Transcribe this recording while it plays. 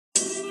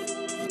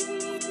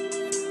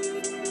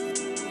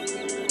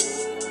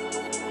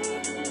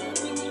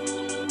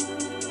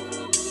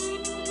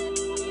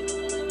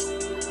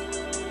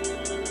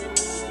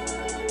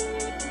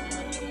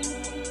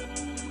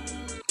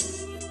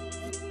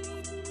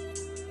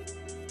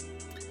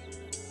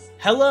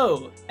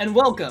Hello and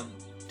welcome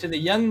to the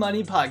Young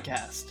Money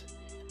Podcast.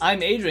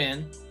 I'm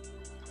Adrian.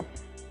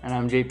 And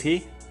I'm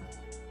JP.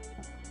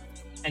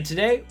 And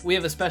today we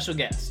have a special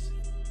guest,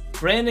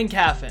 Brandon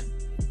Caffin.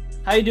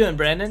 How you doing,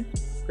 Brandon?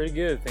 Pretty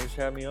good. Thanks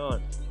for having me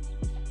on.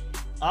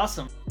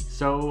 Awesome.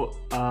 So,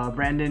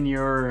 Brandon,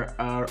 you're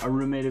a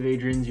roommate of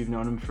Adrian's. You've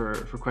known him for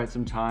quite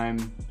some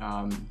time.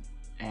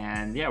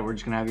 And yeah, we're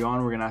just going to have you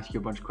on. We're going to ask you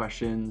a bunch of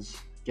questions,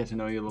 get to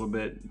know you a little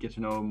bit, get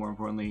to know, more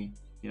importantly,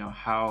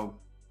 how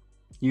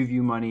you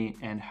view money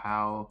and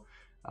how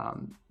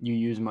you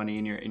use money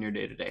in your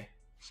day-to-day.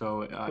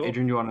 So, Cool.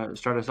 Adrian, do you want to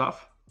start us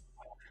off?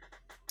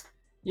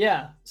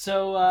 Yeah.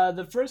 So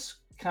the first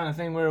kind of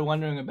thing we were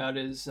wondering about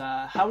is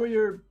how were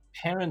your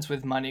parents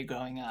with money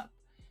growing up?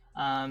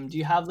 Do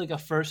you have like a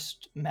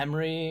first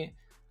memory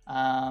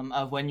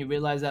of when you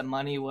realized that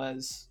money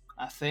was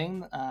a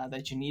thing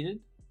that you needed?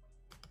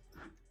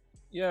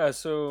 Yeah,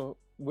 so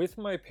with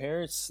my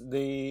parents,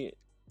 they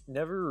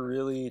never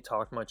really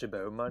talked much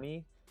about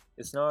money.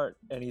 It's not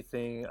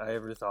anything I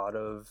ever thought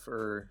of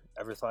or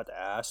ever thought to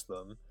ask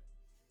them.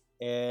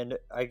 And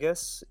I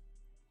guess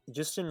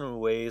just in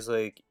ways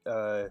like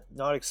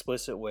not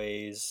explicit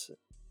ways,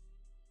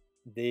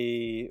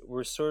 they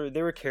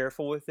were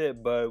careful with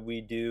it, but we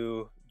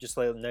do just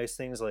like nice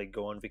things like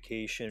go on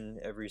vacation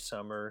every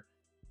summer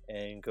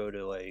and go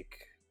to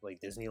like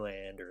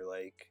Disneyland or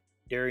like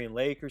Darien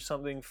Lake or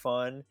something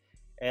fun.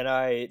 And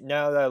I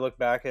now that I look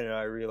back at it,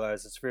 I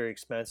realize it's very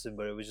expensive,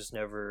 but it was just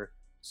never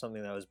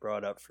something that was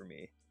brought up for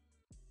me.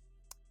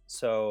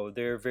 So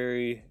they're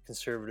very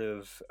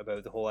conservative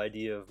about the whole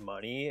idea of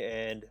money.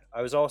 And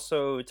I was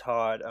also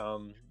taught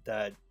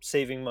that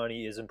saving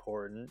money is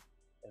important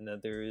and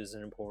that there is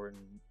an important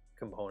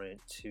component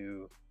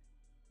to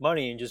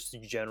money in just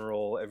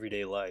general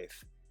everyday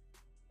life.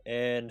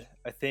 And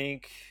I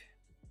think,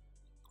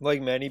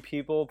 like many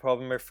people,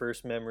 probably my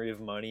first memory of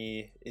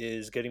money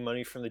is getting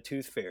money from the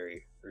tooth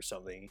fairy or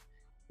something.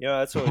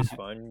 That's always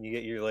fun. You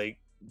get your like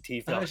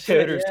teeth Oh, knocked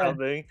shit, out or yeah.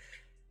 something,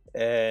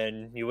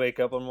 and you wake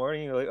up one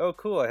morning, you're like, "Oh,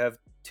 cool! I have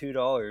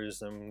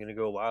 $2. I'm gonna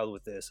go wild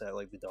with this at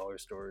like the dollar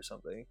store or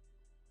something."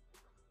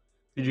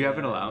 Did you have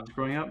an And allowance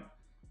growing up?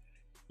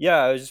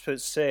 yeah, I was just about to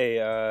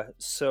say.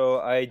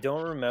 So I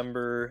don't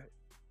remember.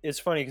 It's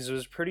funny because it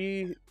was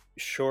pretty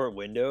short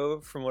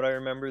window from what I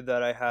remember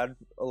that I had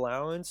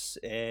allowance,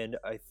 and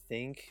I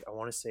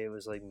want to say it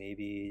was like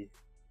maybe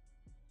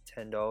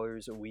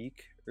 $10 a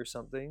week or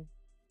something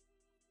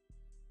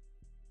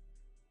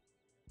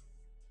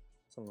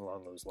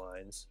along those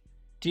lines.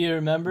 Do you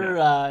remember?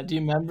 Yeah. Do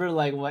you remember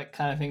like what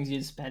kind of things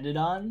you'd spend it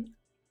on?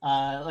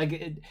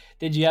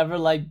 Did you ever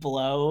like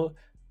blow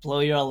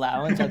your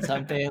allowance on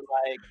something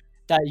like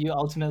that you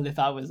ultimately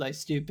thought was like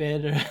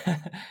stupid or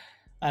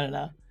I don't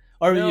know,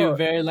 or were you No,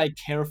 very like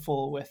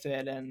careful with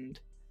it and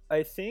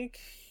I think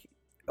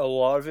a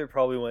lot of it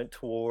probably went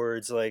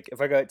towards like if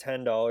I got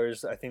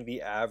 $10, I think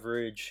the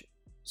average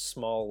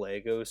small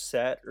Lego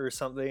set or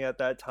something at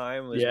that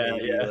time was Yeah,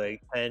 maybe yeah.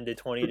 like $10 to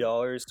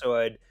 $20. So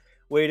I'd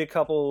wait a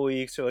couple of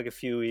weeks or like a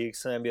few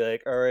weeks and I'd be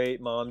like, all right,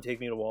 mom, take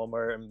me to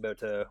Walmart. I'm about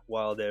to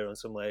wild out on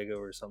some Lego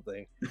or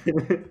something.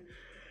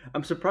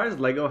 I'm surprised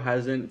Lego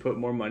hasn't put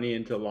more money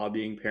into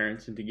lobbying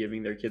parents into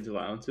giving their kids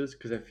allowances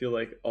because I feel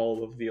like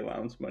all of the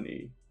allowance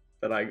money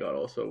that I got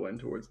also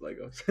went towards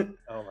Legos.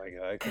 Oh my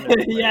God, I could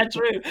never yeah,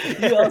 imagine.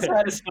 true. You also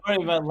had a story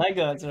about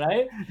Legos,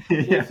 right,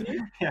 Yeah, JP?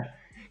 yeah.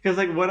 Because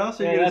like, what else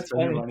are you Yeah, gonna that's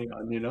spend your funny.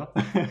 money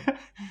on?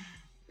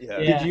 Yeah.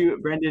 Did Yeah. you,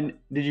 Brendan?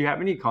 Did you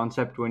have any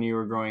concept when you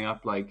were growing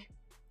up, like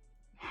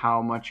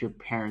how much your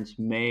parents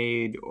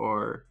made,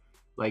 or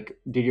like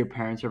did your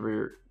parents,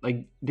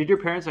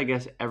 I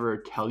guess, ever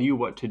tell you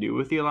what to do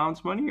with the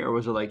allowance money, or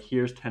was it like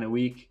here's 10 a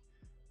week,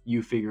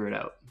 you figure it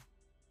out?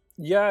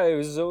 Yeah, it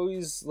was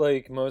always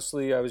like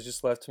mostly I was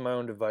just left to my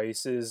own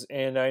devices.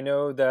 And I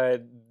know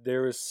that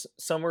there was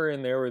somewhere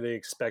in there where they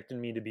expected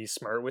me to be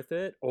smart with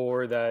it,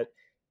 or that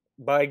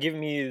by giving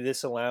me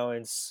this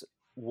allowance,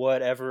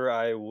 whatever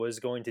I was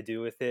going to do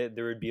with it,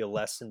 there would be a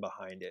lesson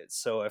behind it.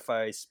 So if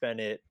I spend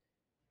it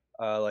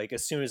like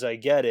as soon as I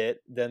get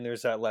it, then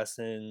there's that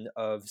lesson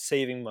of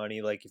saving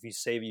money. Like if you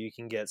save it, you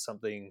can get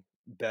something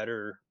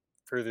better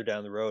further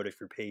down the road if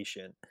you're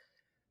patient.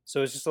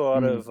 So it's just a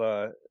lot Mm.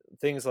 of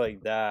things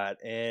like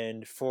that.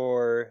 And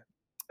for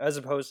as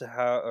opposed to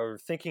how or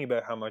thinking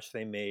about how much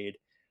they made,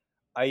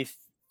 I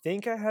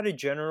think I had a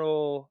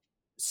general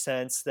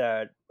sense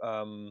that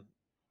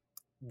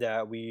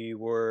we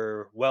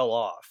were well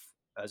off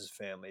as a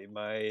family.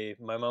 My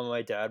mom and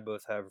my dad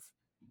both have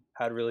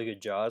had really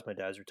good jobs. My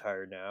dad's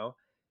retired now,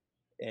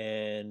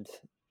 and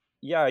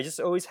yeah, I just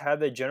always had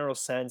that general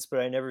sense, but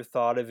I never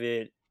thought of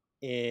it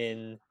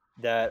in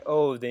that,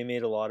 oh, they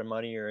made a lot of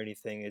money or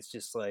anything. It's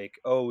just like,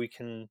 oh, we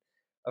can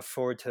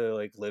afford to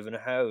like live in a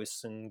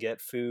house and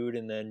get food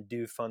and then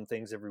do fun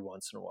things every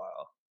once in a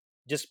while.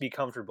 Just be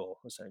comfortable,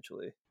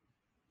 essentially.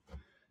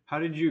 How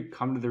did you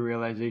come to the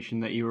realization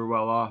that you were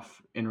well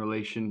off in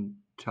relation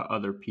to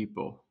other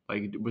people?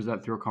 Like, was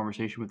that through a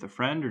conversation with a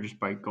friend or just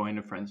by going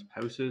to friends'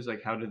 houses?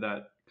 Like, how did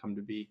that come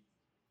to be?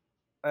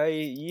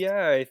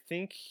 I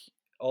think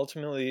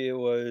ultimately it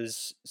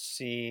was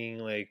seeing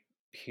like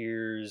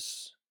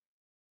peers,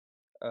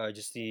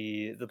 just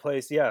the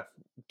place, yeah,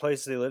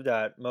 places they lived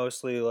at.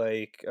 Mostly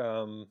like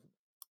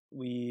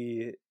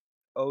we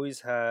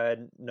always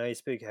had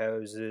nice big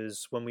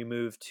houses. When we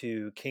moved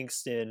to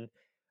Kingston,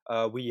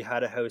 we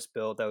had a house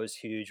built that was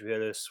huge. We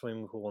had a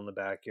swimming pool in the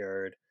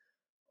backyard,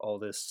 all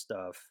this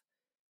stuff.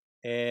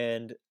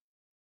 And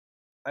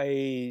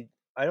I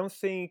I don't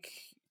think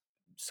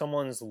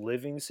someone's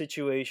living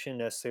situation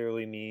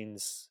necessarily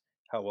means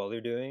how well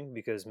they're doing,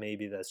 because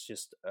maybe that's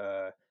just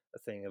a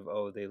thing of,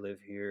 oh, they live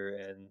here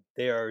and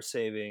they are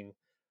saving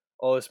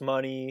all this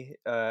money,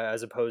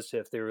 as opposed to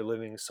if they were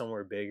living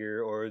somewhere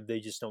bigger, or they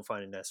just don't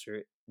find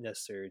it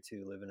necessary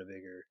to live in a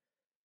bigger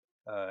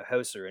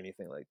house or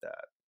anything like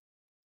that.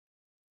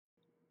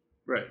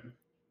 Right.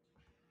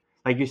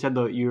 Like you said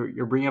though,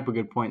 you're bringing up a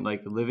good point.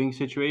 Like the living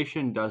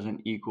situation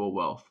doesn't equal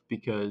wealth,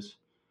 because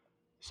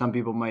some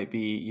people might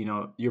be,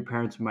 your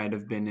parents might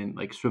have been in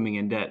like swimming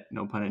in debt,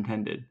 no pun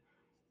intended,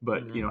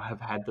 but Hmm.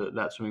 have had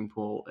that swimming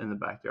pool in the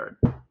backyard.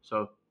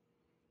 So,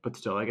 but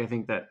still, like I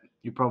think that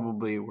you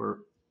probably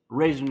were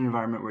raised in an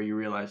environment where you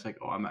realize like,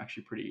 oh, I'm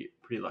actually pretty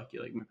lucky.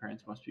 Like my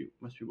parents must be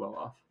well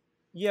off.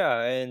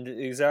 Yeah, and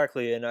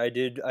exactly, and I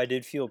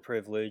did feel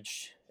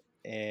privileged,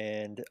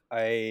 and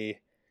I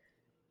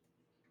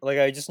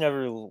just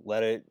never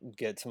let it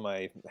get to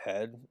my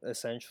head,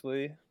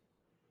 essentially.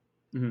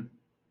 Hmm.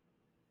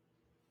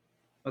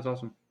 That's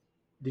awesome.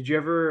 Did you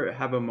ever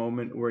have a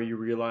moment where you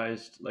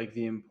realized like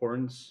the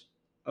importance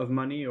of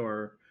money,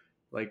 or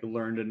like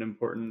learned an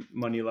important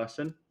money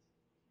lesson?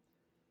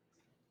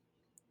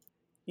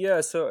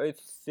 Yeah, so I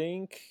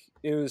think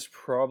it was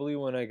probably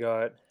when I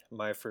got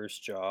my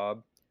first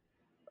job,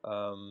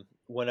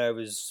 when I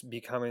was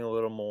becoming a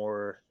little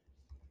more,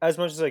 as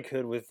much as I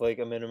could with like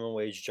a minimum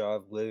wage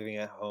job, living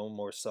at home,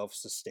 more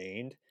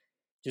self-sustained,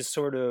 just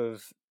sort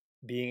of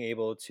being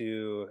able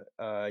to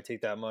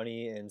take that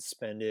money and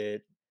spend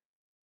it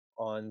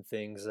on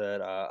things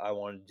that I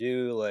want to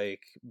do,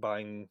 like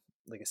buying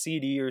like a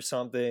CD or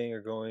something,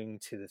 or going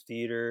to the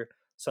theater,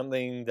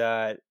 something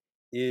that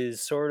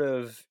is sort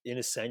of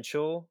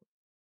inessential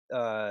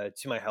to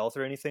my health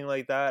or anything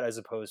like that, as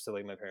opposed to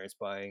like my parents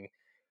buying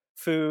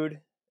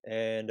food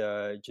and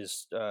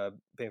just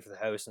paying for the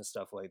house and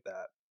stuff like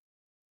that.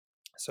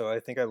 So I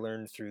think I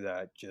learned through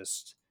that.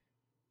 Just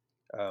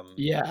um,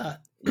 Yeah.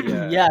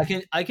 yeah, Yeah,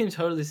 I can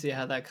totally see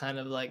how that kind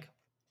of like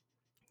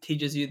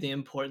teaches you the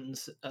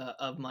importance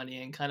of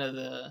money and kind of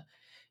the,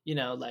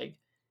 like,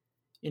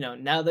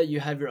 now that you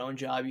have your own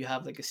job, you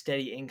have like a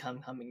steady income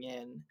coming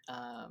in,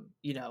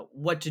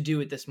 what to do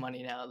with this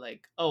money now.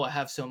 Like, oh, I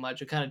have so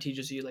much. It kind of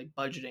teaches you like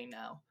budgeting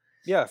now.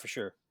 yeah, for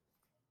sure.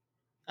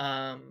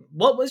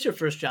 What was your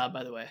first job,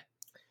 by the way?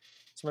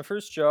 So my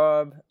first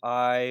job,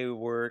 I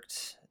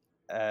worked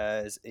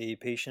as a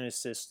patient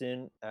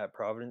assistant at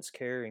Providence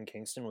Care in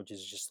Kingston, which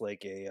is just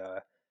like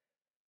a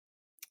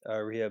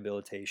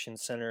rehabilitation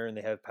center, and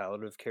they have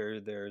palliative care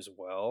there as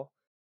well.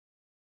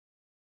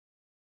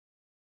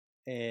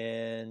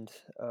 And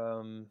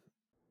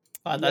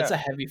Wow, that's yeah, a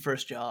heavy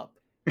first job.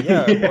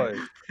 yeah, it Yeah. was.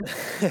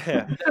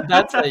 Yeah.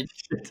 That's like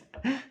Shit.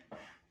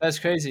 that's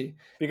crazy.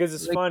 Because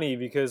it's Like, funny,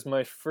 because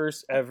my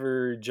first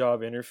ever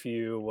job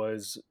interview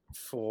was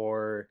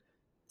for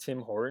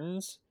Tim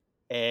Hortons,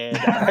 and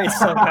I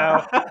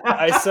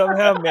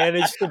somehow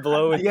managed to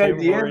blow a The Tim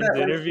idea Hortons that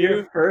like your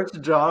interview.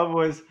 first job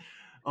was,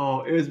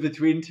 oh, it was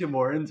between Tim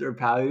Hortons or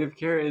palliative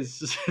care is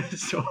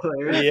so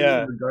hilarious in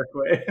Yeah. a dark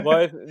way.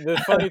 Well,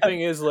 the funny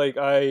thing is, like,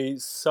 I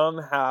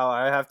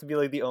have to be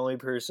like the only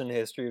person in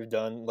history have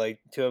done like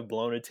to have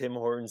blown a Tim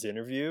Hortons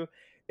interview.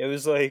 It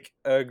was like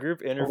a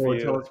group Oh, interview,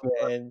 tell us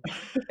more. and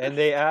and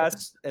they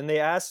asked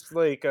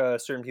like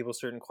certain people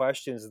certain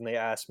questions, and they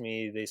asked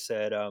me. They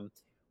said,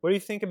 "What do you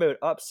think about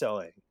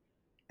upselling?"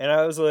 And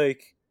I was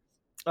like,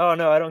 "Oh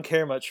no, I don't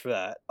care much for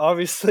that."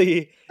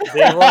 Obviously,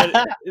 they wanted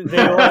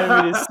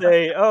me to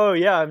say, "Oh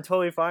yeah, I'm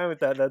totally fine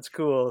with that. That's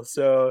cool."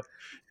 So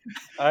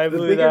I The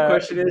blew bigger that.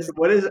 question is,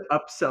 what is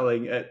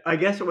upselling? I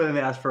guess when they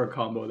ask for a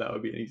combo, that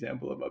would be an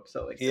example of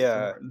upselling at Tim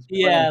Yeah. Hortons. But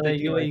I'm yeah, like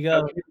thinking, you like,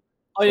 how go, can you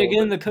oh, you're solve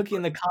getting it? the cookie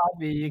and the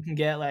coffee. You can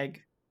get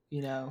like,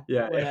 Yeah.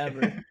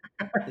 whatever.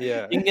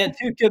 Yeah. You can get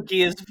two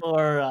cookies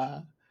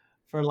for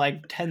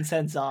like 10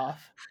 cents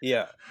off.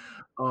 Yeah.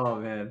 Oh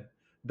man,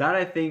 that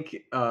I think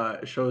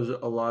shows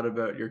a lot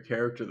about your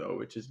character, though,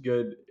 which is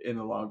good in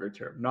the longer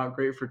term. Not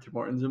great for Tim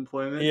Hortons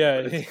employment,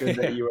 but it's good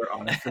that Yeah. you were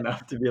honest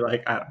enough to be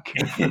like, I don't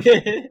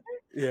care.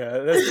 Yeah,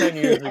 that's 10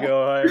 years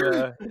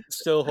ago. I'm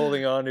still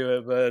holding on to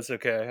it, but it's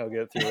okay. I'll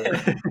get through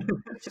it.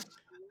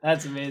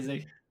 That's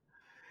amazing.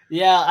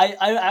 Yeah,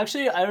 I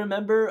actually I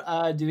remember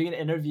doing an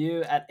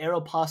interview at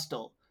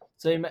Aeropostale.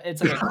 So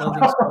it's like a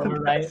clothing store,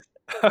 right?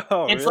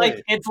 Oh, It's like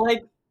really? it's like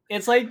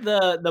it's like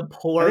the Are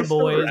poor they still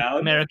boys around?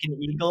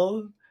 American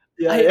Eagle.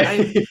 Yeah, I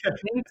yeah.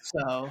 think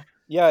so.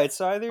 Yeah,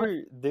 it's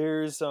either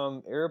there's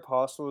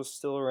Aeropostale is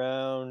still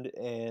around,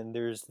 and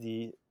there's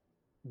the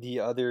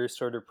other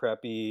sort of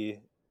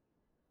preppy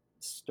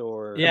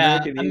store.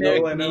 Yeah, American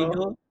Eagle, I American know.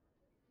 Eagle.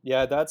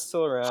 Yeah, that's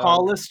still around.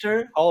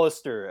 Hollister.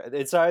 Hollister.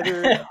 It's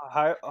either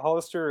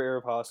Hollister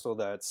or Aeropostale.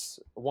 That's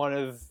one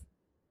of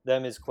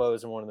them is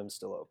closed and one of them's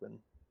still open.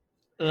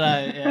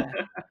 Right. Yeah.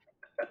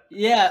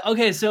 Yeah.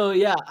 Okay. So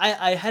yeah,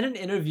 I had an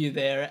interview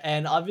there,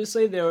 and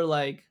obviously they were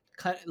like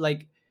kind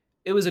like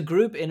it was a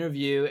group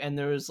interview, and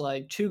there was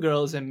like two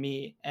girls and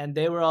me, and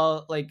they were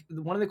all like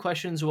one of the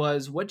questions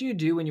was, "What do you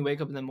do when you wake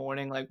up in the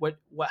morning? Like, what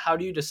how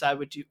do you decide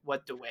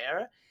what to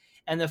wear?"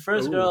 And the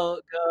first Oh. girl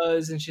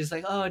goes, and she's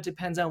like, "Oh, it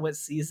depends on what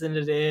season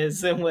it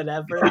is and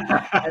whatever."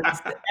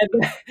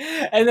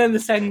 And then the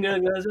second girl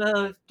goes,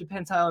 "Oh, it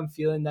depends how I'm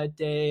feeling that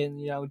day, and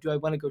do I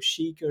want to go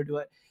chic or do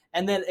I?"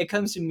 And then it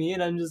comes to me,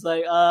 and I'm just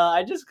like,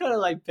 I just kind of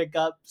like pick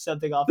up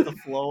something off the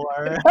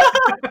floor,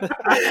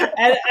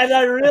 and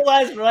I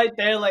realized right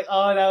there, like,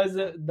 oh, that was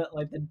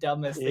like the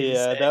dumbest thing to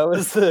Yeah, say. that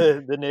was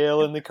the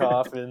nail in the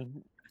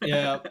coffin.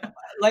 Yeah,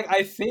 like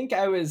I think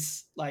I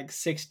was like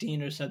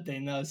 16 or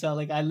something though, so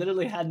like I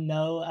literally had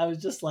no. I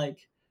was just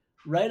like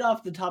right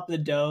off the top of the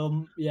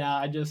dome. Yeah,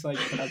 I just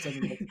like put out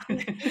something that's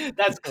clean,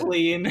 that's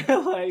clean,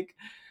 like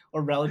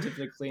or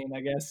relatively clean,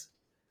 I guess.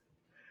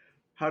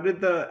 How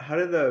did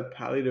the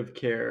palliative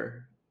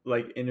care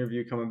like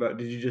interview come about?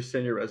 Did you just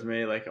send your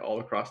resume like all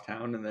across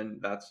town and then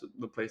that's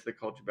the place that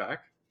called you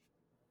back?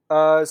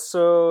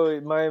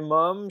 So my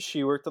mom,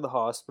 she worked at the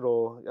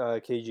hospital,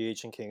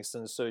 KGH in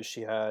Kingston, so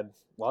she had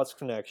lots of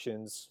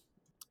connections,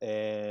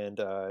 and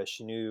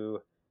she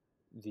knew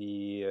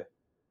the,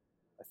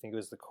 I think it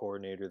was the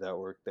coordinator that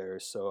worked there,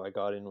 so I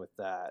got in with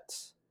that.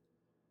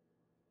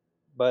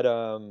 But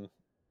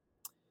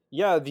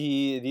yeah,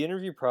 the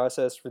interview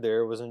process for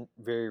there wasn't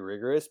very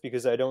rigorous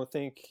because I don't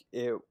think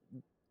it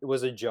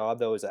was a job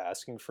that was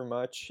asking for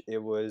much. It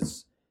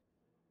was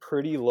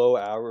pretty low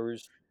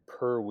hours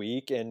per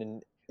week,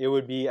 and it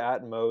would be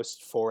at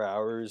most 4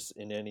 hours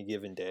in any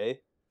given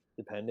day,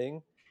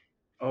 depending.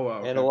 Oh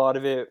wow, And okay. a lot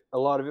of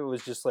it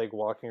was just like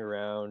walking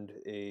around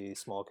a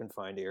small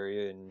confined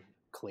area and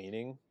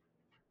cleaning.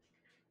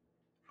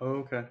 Oh,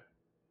 okay.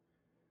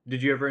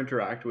 Did you ever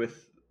interact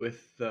with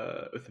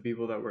the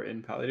people that were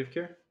in palliative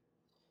care?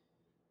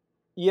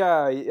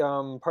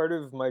 Yeah, part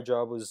of my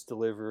job was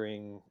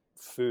delivering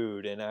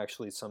food and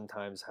actually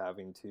sometimes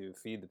having to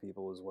feed the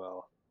people as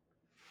well.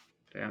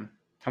 Damn.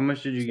 How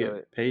much did you So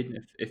get paid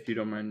if you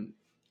don't mind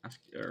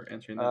asking or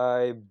answering that?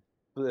 I,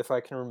 if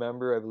I can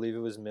remember, I believe it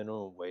was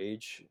minimum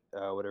wage,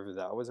 whatever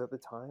that was at the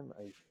time.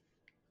 I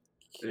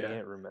Yeah.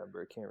 can't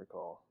remember. I can't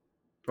recall.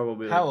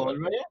 Probably How like old what?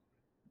 were you?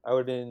 I would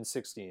have been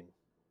 16.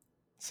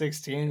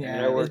 16. And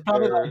Yeah, I it was Damn. worked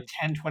probably like there.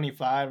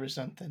 10:25 or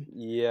something.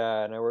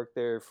 Yeah, and I worked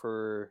there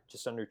for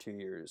just under 2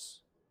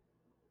 years.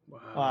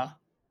 Wow. Wow.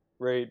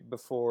 Right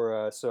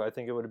before, so I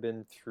think it would have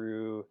been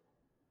through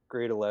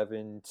grade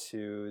 11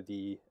 to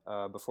the,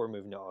 before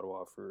moving to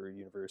Ottawa for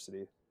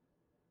university.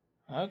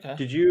 Okay.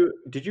 Did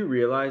you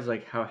realize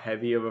like how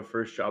heavy of a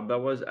first job that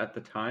was at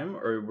the time,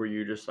 or were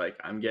you just like,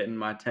 I'm getting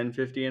my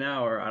 10.50 an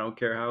hour, I don't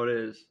care how it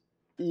is?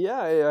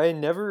 Yeah, I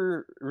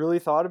never really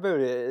thought about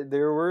it.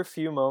 There were a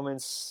few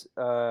moments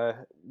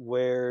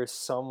where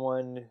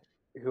someone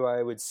who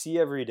I would see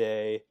every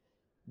day,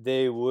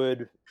 they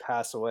would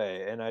pass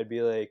away, and I'd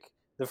be like,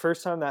 the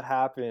first time that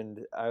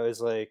happened, I was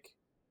like,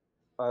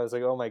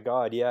 oh my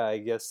god, yeah, I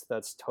guess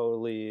that's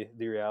totally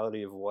the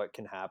reality of what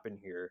can happen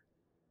here.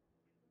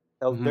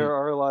 There Hmm.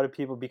 are a lot of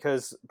people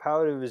because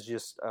palliative is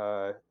just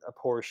a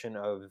portion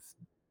of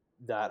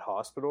that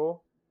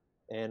hospital,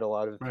 and a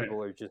lot of Right.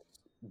 people are just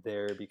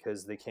there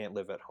because they can't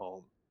live at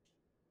home.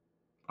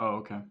 Oh,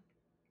 okay.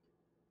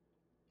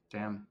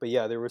 Damn. But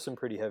yeah, there were some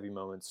pretty heavy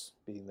moments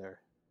being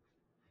there.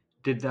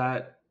 Did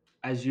that,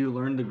 as you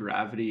learned the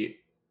gravity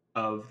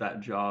of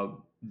that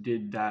job,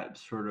 did that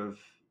sort of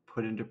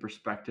put into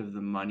perspective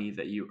the money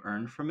that you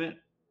earned from it?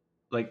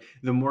 Like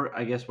the more,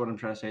 I guess what I'm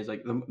trying to say is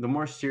like the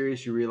more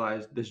serious you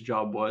realized this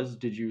job was,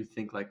 did you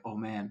think like, oh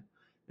man,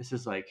 this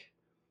is like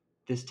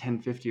this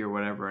 10.50 or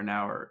whatever an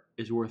hour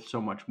is worth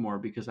so much more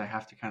because I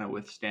have to kind of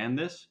withstand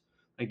this?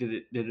 Like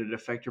did it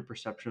affect your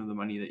perception of the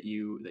money that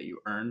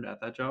you earned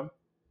at that job?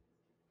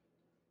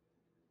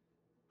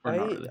 Or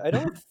not really? I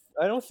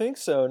don't think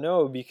so.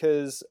 No,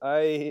 because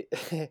I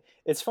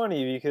it's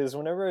funny because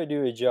whenever I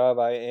do a job,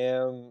 I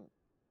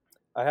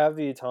have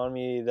the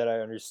autonomy that I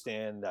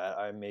understand that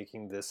I'm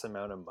making this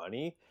amount of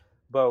money.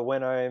 But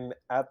when I'm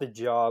at the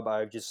job,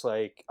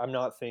 I'm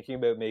not thinking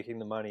about making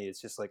the money.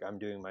 It's just like I'm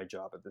doing my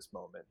job at this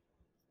moment.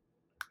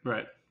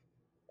 Right.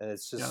 And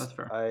it's Yeah, just that's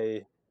fair.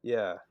 I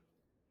yeah.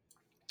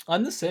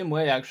 I'm the same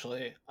way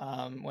actually.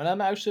 When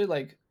I'm actually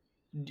like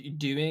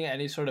doing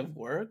any sort of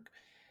work,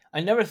 I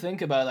never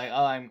think about like,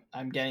 oh,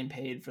 I'm getting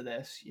paid for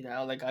this.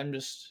 Like I'm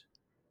just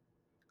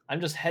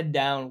head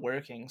down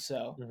working.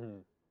 So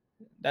Mhm.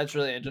 that's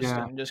really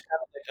Yeah. interesting. Just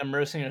kind of like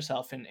immersing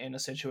yourself in a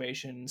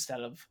situation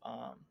instead of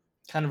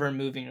kind of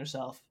removing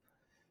yourself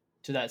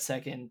to that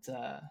second,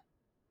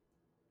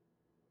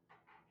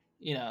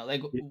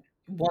 like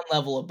one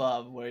level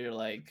above where you're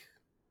like,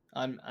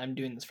 I'm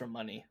doing this for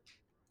money.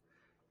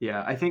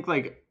 Yeah, I think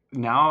like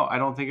now I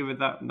don't think of it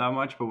that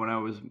much, but when I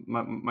was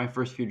my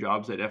first few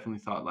jobs, I definitely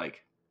thought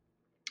like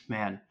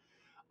man,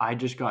 I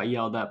just got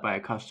yelled at by a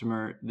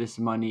customer. This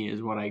money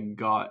is what I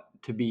got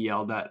to be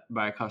yelled at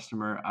by a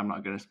customer. I'm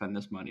not going to spend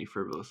this money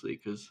frivolously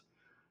because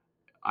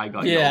I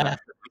got yelled Yeah. at.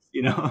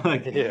 You know,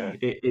 like Yeah.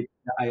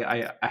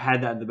 I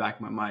had that in the back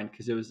of my mind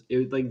because it was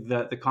like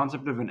the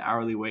concept of an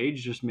hourly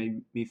wage just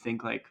made me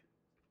think like,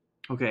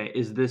 okay,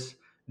 is this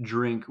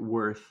drink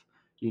worth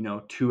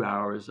 2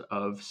 hours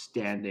of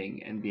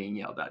standing and being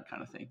yelled at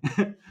kind of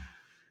thing?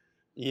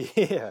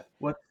 Yeah.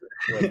 What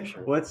Yeah, for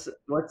sure.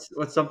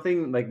 what's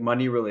something like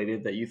money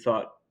related that you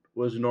thought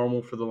was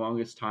normal for the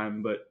longest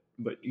time, but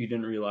you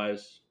didn't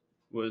realize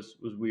was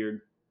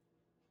weird?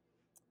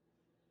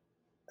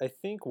 I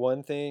think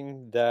one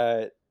thing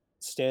that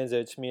stands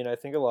out to me, and I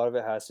think a lot of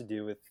it has to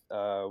do with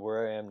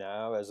where I am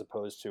now as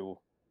opposed to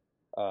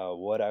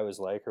what I was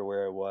like or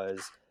where I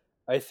was.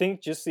 I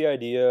think just the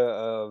idea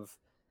of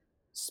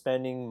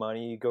spending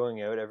money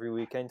going out every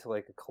weekend to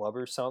like a club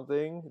or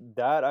something,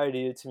 that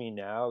idea to me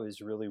now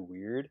is really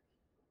weird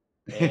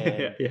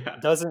and Yeah.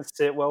 doesn't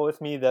sit well with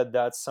me that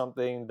that's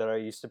something that I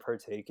used to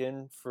partake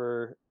in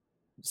for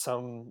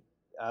some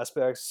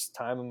aspects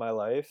time of my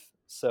life.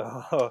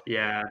 So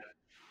Yeah.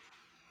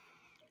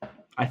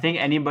 I think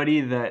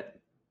anybody that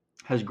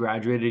has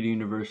graduated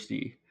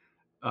university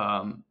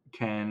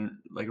can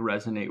like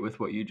resonate with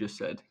what you just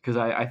said because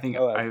I think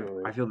oh, I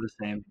absolutely. feel the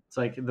same. It's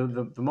like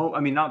the moment, I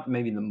mean, not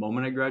maybe the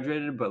moment I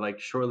graduated, but like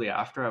shortly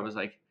after, I was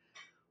like,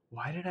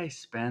 why did I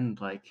spend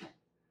like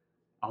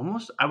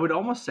almost, I would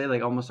almost say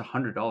like almost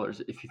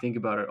 $100 if you think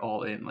about it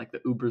all in, like the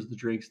Ubers, the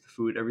drinks, the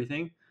food,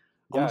 everything,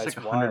 Yeah, almost like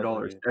it's a hundred wild,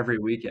 dollars dude. every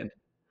weekend.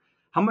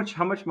 How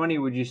much money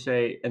would you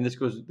say? And this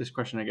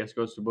question I guess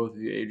goes to both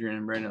of you, Adrian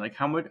and Brandon. Like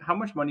how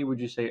much money would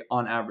you say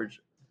on average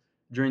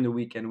during the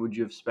weekend would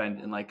you have spent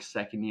in like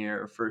second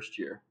year or first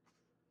year?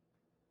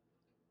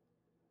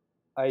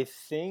 I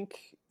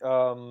think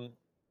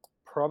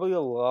probably a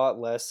lot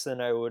less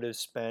than I would have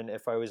spent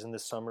if I was in the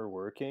summer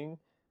working.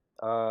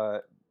 Uh,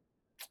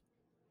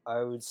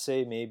 I would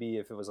say maybe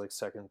if it was like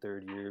second,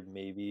 third year,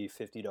 maybe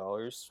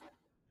 $50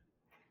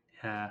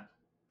 Yeah,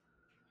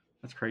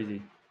 that's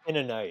crazy. in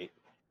a night.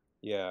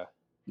 Yeah.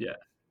 Yeah.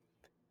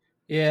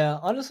 Yeah,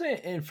 honestly,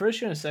 in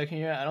first year and second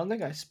year, I don't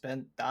think I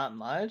spent that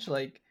much.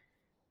 Like,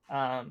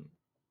 um,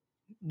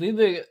 we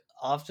would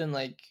often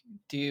like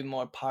do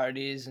more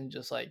parties and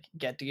just like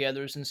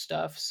get-togethers and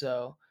stuff.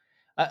 So,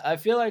 I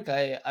feel like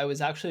I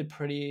was actually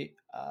pretty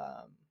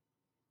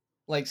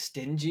like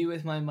stingy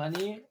with my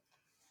money,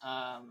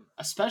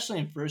 especially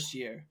in first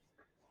year.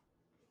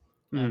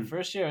 Mhm.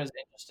 First year was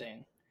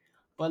interesting,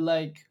 but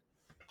like,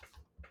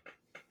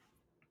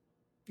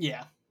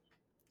 yeah,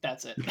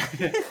 that's it.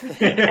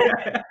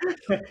 Yeah,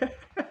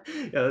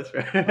 that's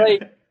like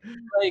right.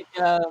 like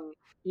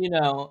you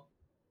know,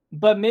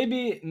 but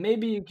maybe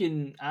you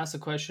can ask the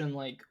question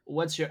like,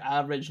 what's your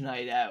average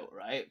night out,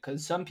 right?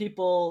 Because some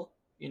people,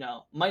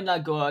 might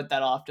not go out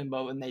that often,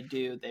 but when they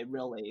do, they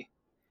really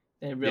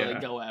Yeah.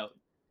 go out.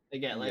 They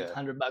get like Yeah.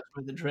 $100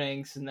 for the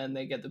drinks, and then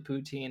they get the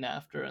poutine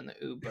after and the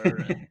Uber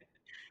and the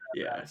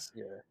Yeah. rest.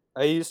 Yeah.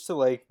 I used to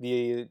like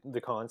the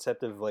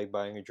concept of like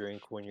buying a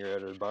drink when you're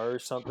at a bar or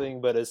something,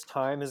 but as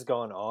time has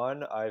gone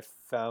on, I've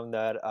found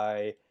that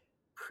I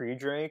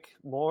pre-drink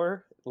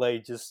more,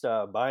 like just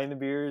buying the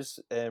beers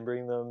and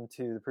bring them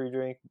to the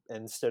pre-drink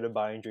instead of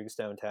buying drinks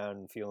downtown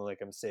and feeling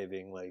like I'm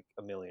saving like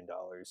 $1 million.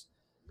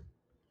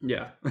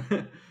 Yeah.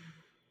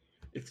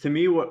 It's to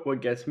me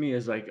what gets me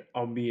is like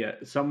I'll be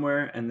at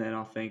somewhere and then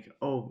I'll think,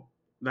 oh,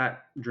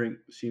 that drink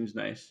seems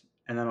nice,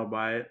 and then I'll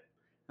buy it.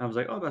 And I was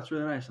like, oh, that's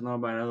really nice, and then I'll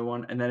buy another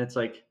one, and then it's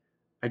like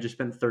I just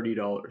spent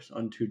 $30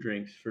 on two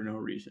drinks for no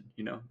reason.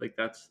 Like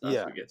that's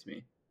Yeah. what gets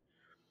me.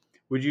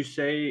 Would you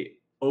say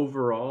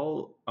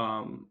overall,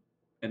 and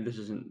this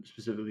isn't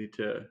specifically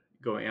to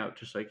going out,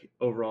 just like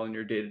overall in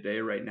your day to day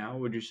right now,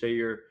 would you say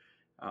you're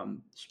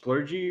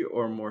splurgy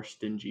or more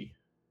stingy?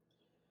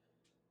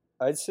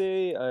 I'd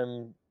say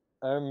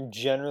I'm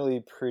generally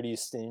pretty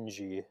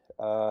stingy.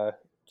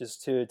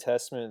 Just to a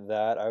testament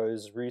that I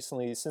was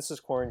recently, since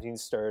this quarantine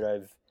started,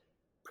 I've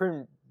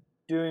pretty,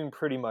 doing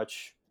pretty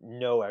much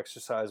no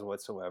exercise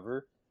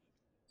whatsoever.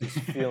 Just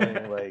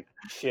feeling like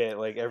shit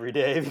like every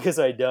day because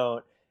I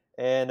don't.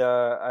 And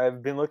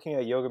I've been looking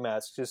at yoga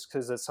mats just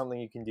because it's something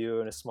you can do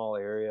in a small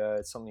area.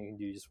 It's something you can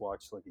do just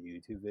watch like a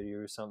YouTube video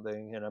or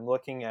something. And I'm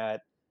looking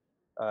at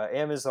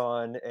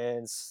Amazon,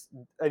 and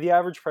the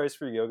average price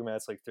for a yoga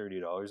mat's like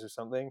 $30 or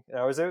something. And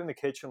I was out in the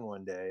kitchen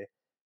one day,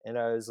 and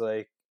I was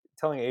like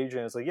telling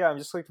Adrian, I was like, "Yeah, I'm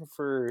just looking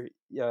for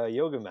a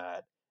yoga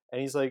mat," and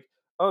he's like,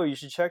 "Oh, you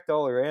should check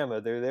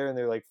Dollarama. They're there, and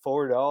they're like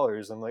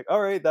 $4." I'm like, "All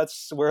right,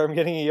 that's where I'm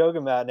getting a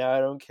yoga mat now. I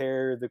don't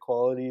care the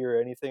quality or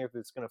anything if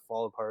it's gonna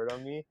fall apart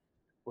on me.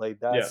 Like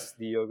Yeah. that's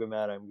the yoga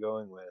mat I'm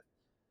going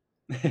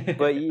with."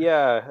 But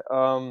yeah,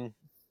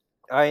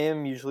 I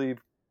am usually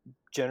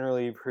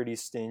generally pretty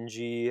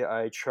stingy.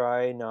 I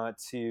try not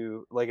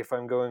to, like, if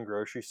I'm going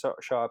grocery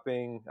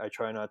shopping, I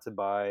try not to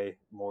buy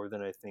more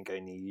than I think I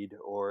need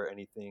or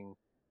anything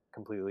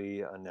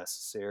completely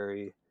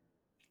unnecessary.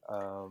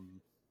 Um,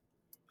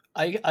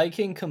 I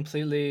can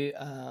completely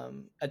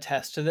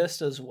attest to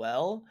this as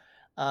well.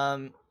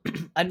 Um,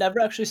 I never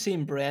actually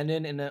seen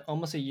Brandon in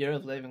almost a year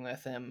of living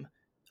with him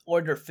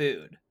order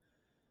food.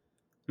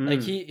 Like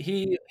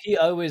Mm, he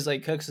always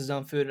like cooks his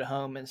own food at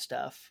home and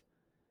stuff.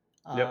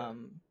 yep.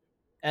 Um,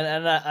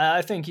 and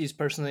I think he's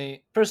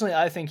personally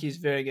I think he's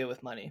very good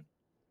with money.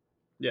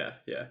 Yeah,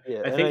 yeah. Yeah,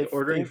 I and I think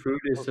ordering think food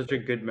is oh, such a sorry.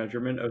 good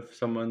measurement of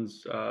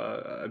someone's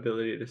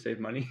ability to save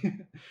money.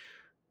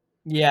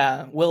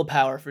 Yeah,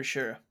 willpower for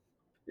sure.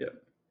 Yep.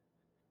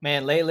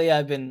 Man, lately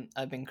I've been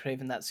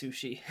craving that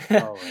sushi.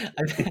 Oh my god.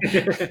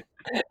 I've-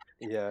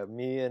 Yeah,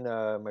 me and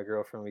my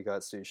girlfriend, we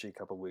got sushi a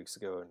couple weeks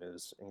ago, and it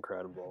was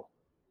incredible.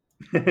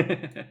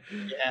 I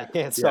yeah, can't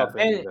Yeah, stop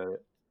thinking man, about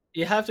it.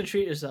 you have to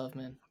treat yourself,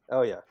 man.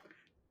 Oh yeah.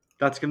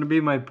 that's gonna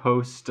be my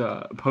post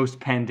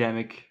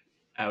pandemic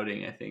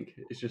outing. I think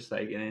it's just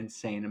like an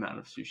insane amount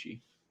of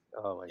sushi.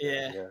 Oh my god.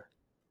 Yeah. Yeah.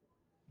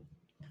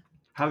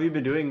 How have you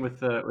been doing with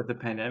the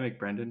pandemic,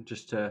 Brendan?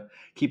 Just to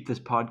keep this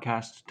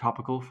podcast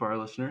topical for our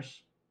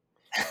listeners,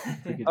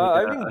 if we could take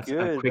I've been a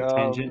good. quick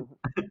tangent.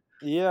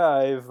 Yeah,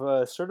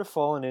 I've sort of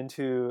fallen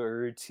into a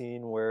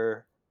routine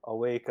where I'll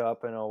wake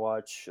up and I'll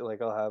watch,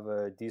 like, I'll have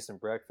a decent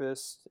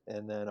breakfast,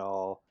 and then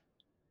I'll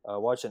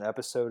watch an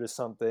episode of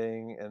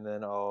something, and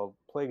then I'll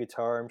play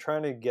guitar. I'm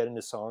trying to get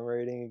into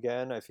songwriting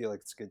again. I feel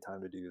like it's a good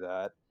time to do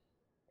that.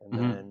 And Hmm.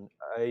 then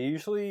I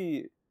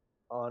usually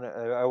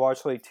I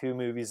watch like 2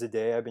 movies a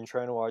day. I've been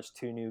trying to watch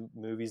 2 new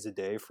movies a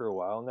day for a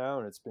while now,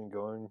 and it's been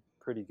going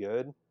pretty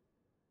good.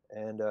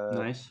 And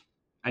Nice.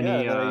 yeah,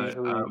 Any and then I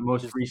usually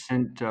most just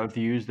recent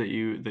views that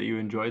you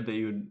enjoyed that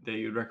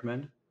you'd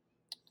recommend?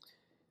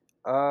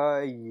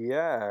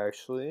 yeah,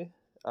 actually,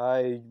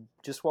 I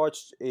just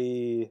watched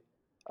a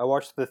I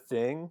watched The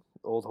Thing,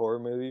 old horror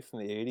movie from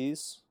the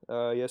 80s,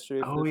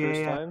 yesterday for Oh the yeah,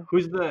 first yeah. time.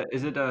 Who's the?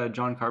 Is it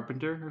John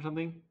Carpenter or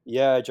something?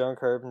 Yeah, John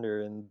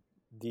Carpenter, and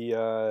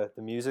the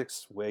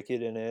music's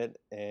wicked in it,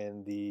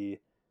 and the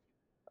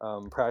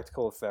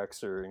practical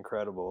effects are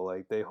incredible.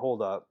 Like, they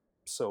hold up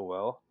so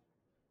well.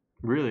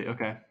 Really?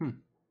 Okay.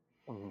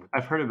 Mhm.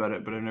 I've heard about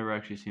it, but I've never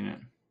actually seen it.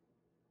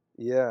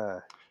 Yeah,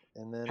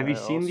 and then Have you I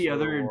seen the also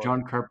other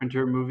John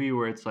Carpenter movie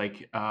where it's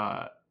like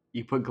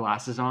you put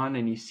glasses on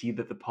and you see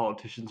that the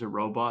politicians are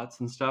robots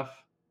and stuff?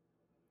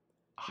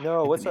 Oh, I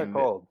no, forget the what's that name of it.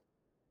 called?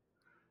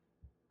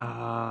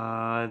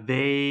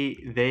 They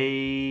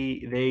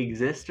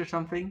exist or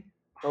something?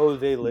 Oh,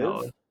 They No,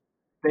 Live.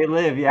 they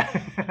live. Yeah.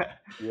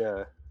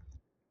 Yeah,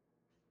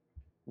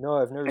 no,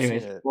 I've never seen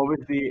Anyways, it.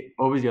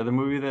 what was the other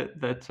movie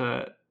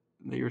that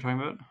you were talking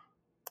about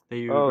that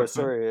you would Oh, recommend?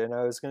 sorry, and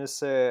I was gonna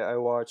say I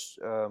watched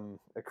a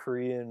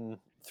Korean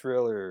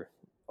thriller.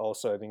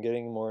 Also, I've been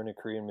getting more into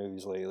Korean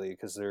movies lately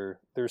because they're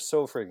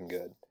so freaking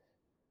good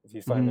if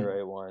you find the Hmm.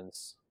 right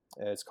ones.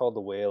 It's called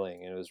The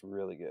Wailing, and it was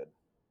really good.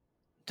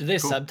 Do they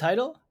Cool.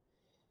 subtitle?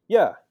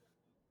 Yeah.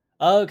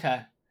 Oh,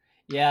 okay.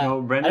 Yeah. No,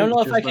 I don't Brendan's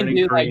know if I just can learning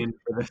do like Korean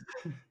for this.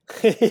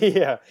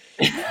 Yeah,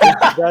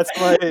 that's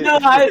my no,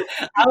 I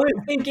was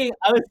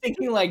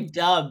thinking like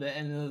dub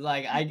and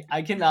like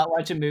I cannot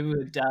watch a movie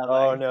with dub.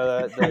 oh I no,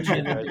 that can't shit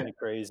even drives do me it.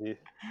 crazy.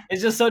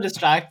 It's just so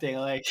distracting.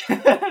 Like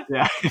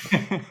Yeah.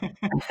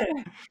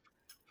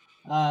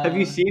 Have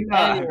you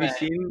anyway.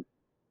 seen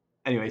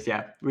anyways,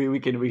 yeah. We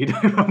can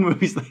talk about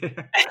movies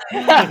later.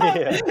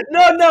 Yeah.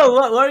 No,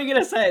 what are you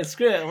gonna say?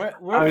 Screw it.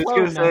 We're I was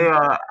gonna flowing now. say,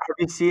 have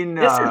you seen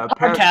This is Parasite?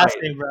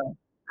 podcasting, bro.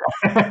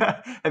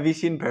 Have you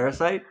seen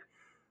Parasite?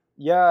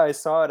 Yeah, I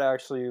saw it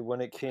actually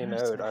when it came out.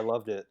 I Parasite.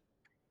 loved it.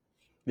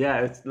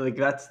 Yeah, it's like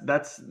that's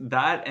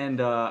that,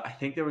 and I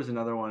think there was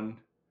another one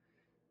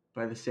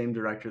by the same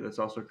director that's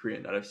also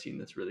Korean that I've seen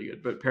that's really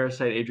good. But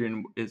Parasite,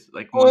 Adrian is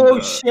like won Oh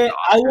the shit!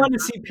 I Oscar. want to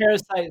see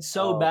Parasite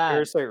so bad.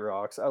 Parasite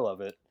rocks. I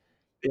love it.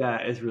 Yeah,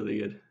 it's really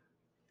good.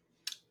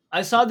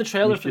 I saw the You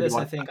trailer for should this. I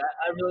watch think that.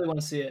 I really want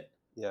to see it.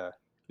 Yeah.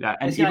 Yeah,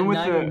 and It's got even with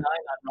 99 the on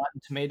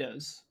Rotten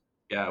Tomatoes.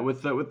 yeah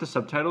with the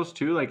subtitles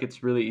too, like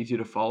it's really easy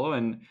to follow,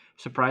 and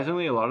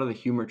surprisingly, a lot of the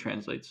humor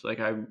translates. Like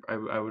I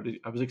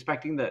was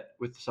expecting that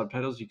with the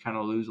subtitles, you kind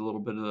of lose a little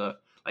bit of the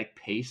like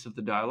pace of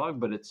the dialogue,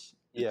 but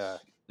Yeah.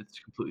 it's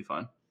completely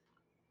fine.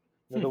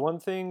 Now, the one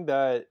thing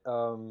that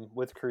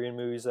with Korean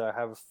movies that I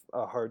have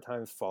a hard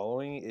time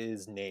following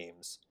is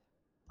names.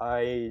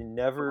 I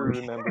never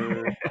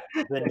remember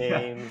the Yeah,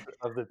 names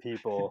of the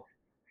people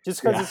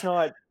just because yeah, it's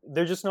not,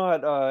 they're just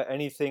not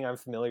anything I'm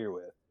familiar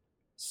with.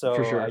 for So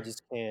I sure.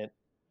 just can't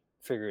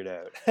figure it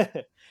out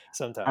I'm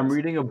sometimes.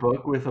 reading a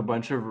book with a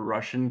bunch of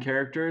Russian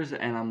characters,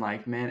 and I'm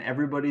like, man,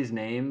 everybody's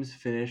names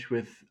finish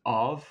with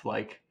ov,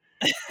 like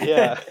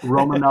Yeah.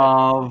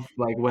 Romanov,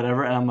 like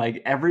whatever, and I'm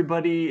like,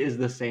 everybody is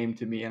the same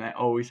to me, and I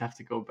always have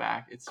to go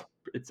back. It's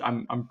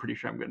I'm pretty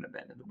sure I'm going to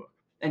abandon the book.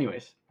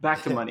 Anyways,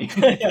 back to money.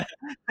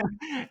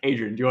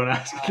 Adrian, do you want to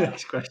ask the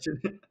next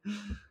question?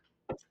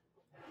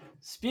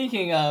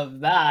 Speaking of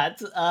that,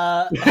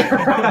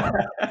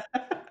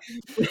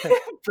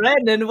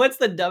 Brandon, what's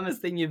the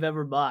dumbest thing you've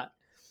ever bought?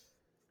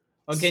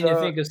 Or can you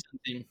So think of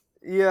something?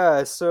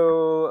 yeah,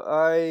 so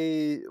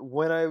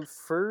when I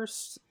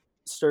first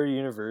started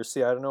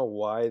university, I don't know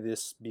why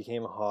this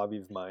became a hobby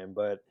of mine,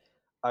 but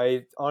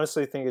I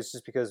honestly think it's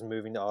just because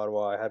moving to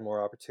Ottawa, I had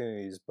more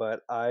opportunities.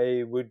 But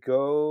I would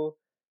go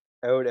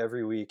out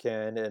every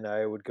weekend, and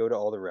I would go to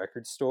all the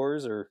record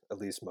stores, or at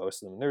least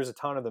most of them. There's a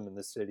ton of them in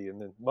the city,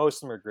 and most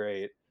of them are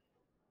great.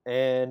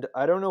 And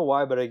I don't know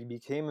why, but I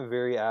became a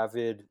very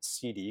avid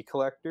CD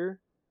collector.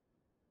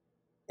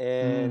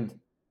 And Mm.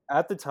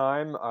 at the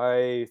time,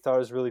 I thought it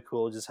was really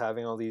cool just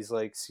having all these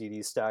like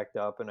CDs stacked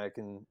up, and I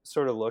can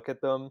sort of look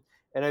at them.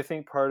 And I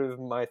think part of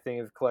my thing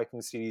of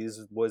collecting CDs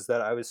was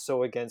that I was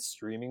so against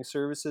streaming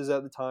services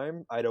at the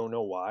time. I don't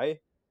know why.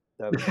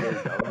 That was very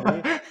dumb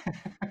of me.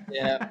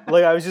 Yeah.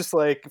 Like I was just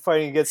like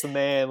fighting against the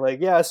man. Like,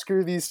 yeah,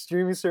 screw these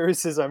streaming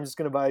services. I'm just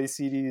gonna buy these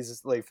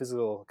CDs like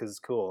physical because it's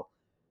cool.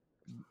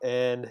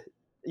 And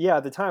yeah,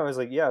 at the time I was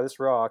like, yeah, this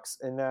rocks.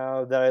 And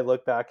now that I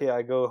look back at it,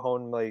 I go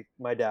home like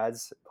my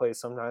dad's place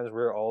sometimes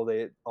where all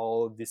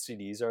of the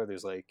CDs are.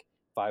 There's like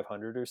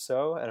 500 or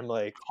so, and I'm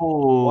like,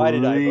 Holy.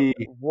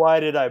 why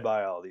did I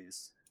buy all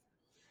these?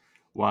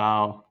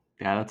 Wow.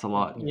 Yeah, that's a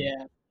lot. Mhm.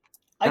 Yeah.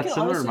 I can That's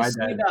similar to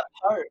honestly my see dad. that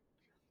part.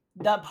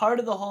 That part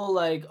of the whole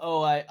like,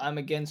 oh, I'm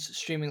against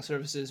streaming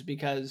services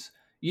because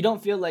you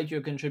don't feel like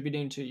you're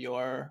contributing to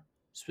your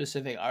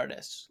specific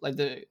artists, like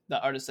the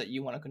artists that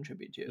you want to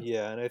contribute to.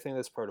 Yeah, and I think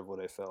that's part of what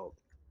I felt.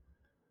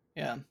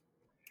 Yeah.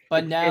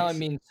 But It's now, I it's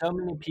mean, so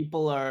many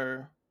people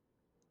are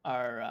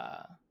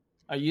uh,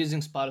 are using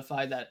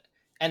Spotify that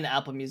and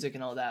Apple Music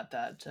and all that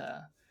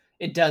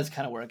it does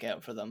kind of work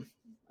out for them.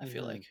 I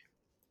feel Hmm. like.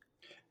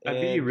 I'd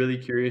be And really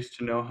curious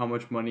to know how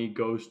much money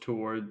goes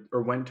toward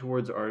or went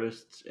towards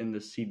artists in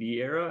the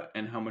CD era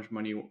and how much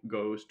money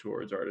goes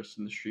towards artists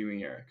in the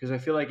streaming era. Because I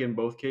feel like in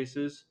both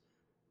cases,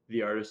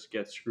 the artists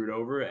get screwed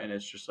over and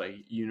it's just like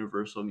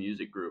Universal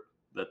Music Group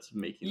that's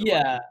making the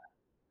Yeah. money.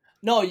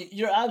 No,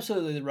 you're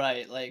absolutely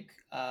right. Like,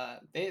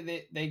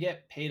 they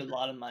get paid a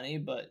lot of money,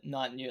 but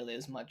not nearly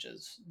as much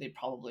as they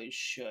probably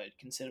should,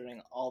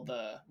 considering all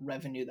the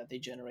revenue that they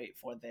generate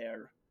for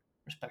their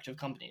respective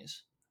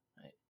companies.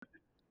 Right.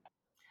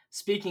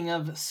 Speaking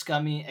of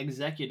scummy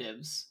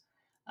executives,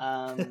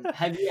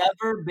 have you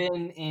ever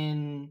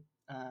been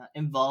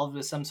involved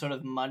with some sort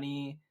of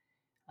money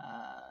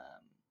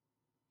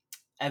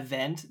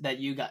event that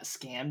you got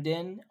scammed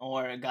in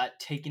or got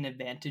taken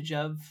advantage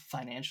of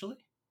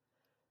financially?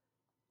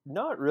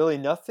 not really,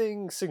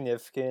 nothing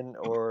significant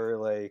or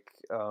like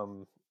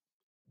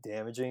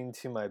damaging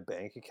to my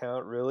bank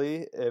account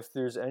really. If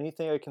there's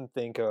anything I can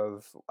think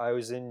of, I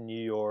was in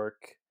New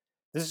York.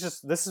 This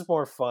is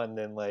more fun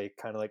than like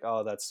kind of like,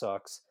 oh, that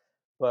sucks.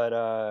 But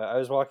I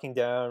was walking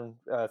down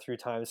through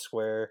Times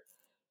Square,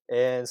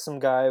 and some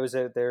guy was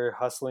out there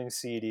hustling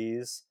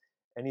CDs,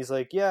 and he's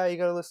like, yeah, you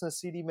gotta listen to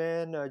CD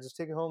Man, just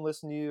take it home,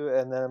 listen to you.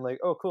 And then I'm like,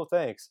 oh cool,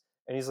 thanks.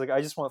 And he's like,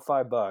 I just want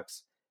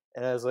 $5.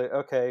 And I was like,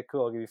 okay,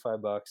 cool, I'll give you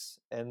 $5.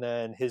 And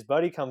then his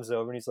buddy comes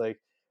over and he's like,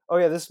 oh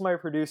yeah, this is my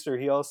producer,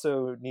 he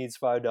also needs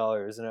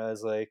 $5. And I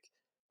was like,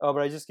 oh,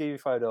 but I just gave you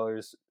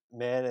 $5,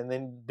 man. And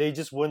then they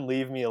just wouldn't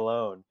leave me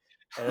alone.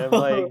 And I'm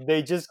like,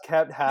 they just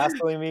kept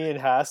hassling me and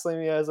hassling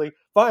me. I was like,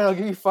 fine, I'll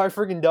give you $5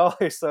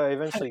 freaking. So I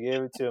eventually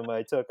gave it to him.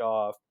 I took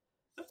off.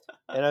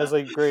 And I was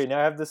like, great, now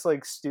I have this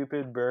like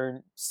stupid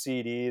burnt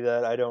CD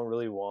that I don't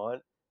really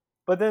want.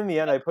 But then in the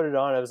end, I put it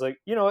on. I was like,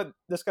 you know what?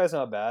 This guy's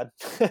not bad.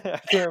 I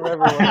can't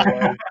remember what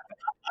it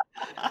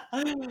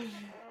was.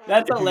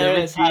 That's If you've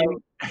ever hilarious. How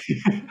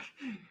seen,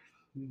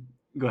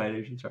 go ahead,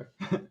 Adrian. Sorry.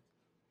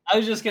 I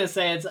was just gonna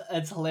say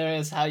it's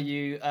hilarious how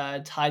you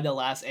tied the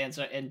last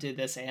answer into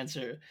this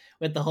answer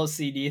with the whole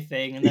CD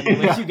thing, and then the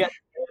way you got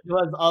it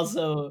was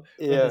also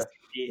with the Yeah.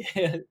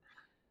 CD.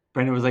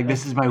 Brendan was like,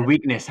 That's "This is my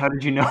weakness. How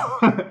did you know?"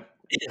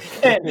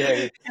 Yeah.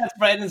 that's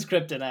Brandon's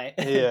kryptonite.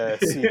 Yeah.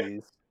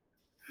 CDs.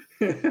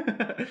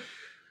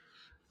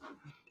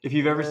 If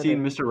you've And ever then,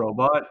 seen Mr.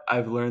 Robot,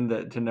 I've learned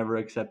that to never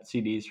accept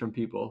CDs from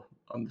people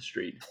on the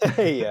street.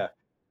 yeah.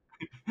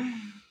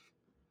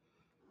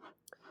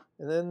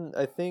 And then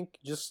I think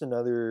just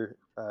another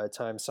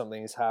time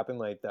something has happened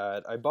like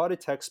that. I bought a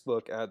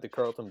textbook at the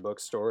Carleton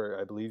bookstore,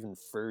 I believe in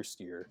first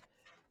year,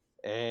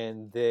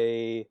 and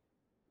they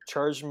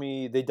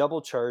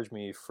double charged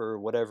me for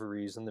whatever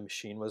reason. The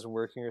machine wasn't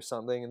working or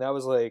something, and that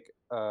was like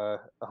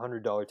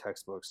 $100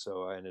 textbook.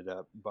 So I ended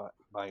up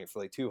buying it for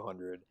like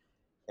 200.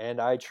 And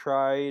I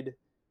tried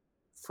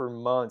for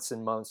months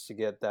and months to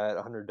get that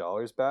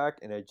 $100 back,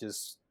 and I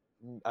just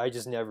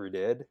never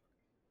did.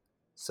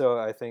 So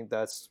I think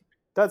that's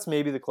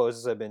maybe the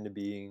closest I've been to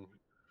being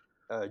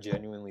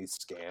genuinely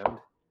scammed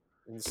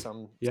in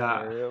some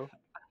Yeah, scenario.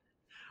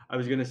 I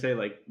was gonna say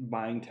like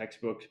buying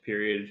textbooks.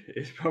 Period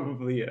is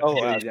probably a Oh,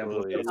 good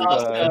example of absolutely. It's It's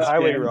somebody also getting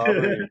highway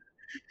robbery.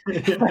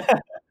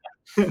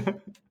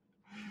 scammed.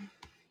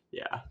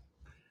 Yeah,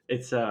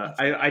 it's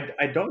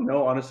I don't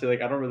know honestly.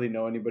 Like I don't really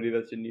know anybody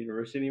that's in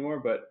university anymore,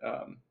 but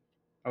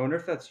I wonder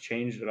if that's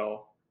changed at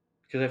all.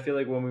 Because I feel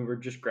like when we were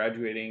just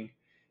graduating,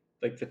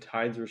 like the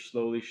tides were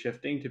slowly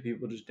shifting to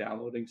people just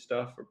downloading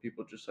stuff or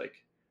people just like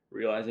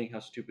realizing how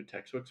stupid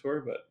textbooks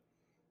were. But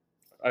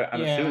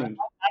I'm yeah. assuming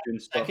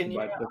students still have to Second year,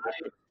 buy the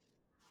textbooks.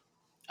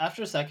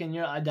 after second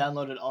year, I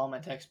downloaded all my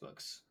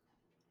textbooks.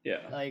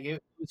 Yeah. Like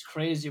it was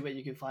crazy what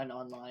you could find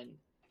online.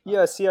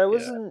 Yeah, see, Yeah.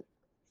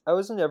 I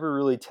wasn't ever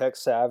really tech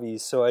savvy,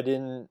 so I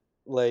didn't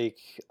like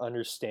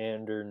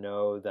understand or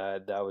know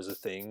that that was a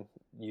thing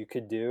you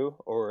could do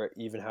or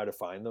even how to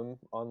find them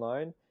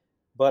online.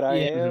 But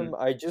Yeah, Hmm.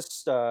 I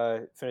just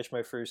finished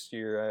my first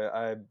year.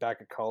 I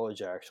back at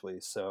college actually,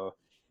 so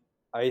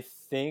I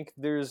think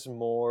there's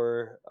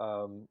more,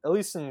 at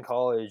least in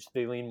college,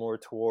 they lean more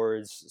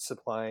towards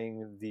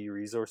supplying the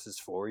resources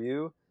for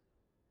you,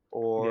 Yeah.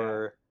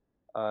 or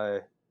uh,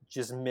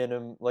 just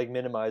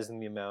minimizing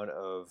the amount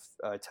of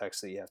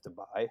text that you have to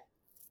buy.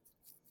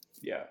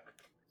 Yeah.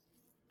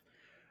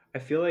 I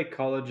feel like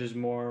college is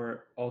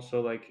more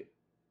also like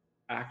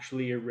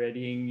actually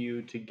readying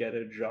you to get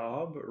a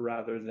job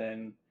rather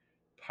than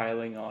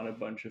piling on a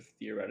bunch of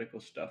theoretical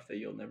stuff that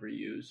you'll never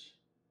use,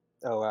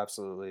 Oh,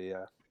 absolutely,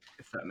 yeah.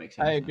 if that makes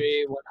I any sense.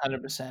 agree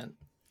 100%.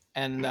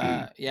 And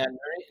yeah,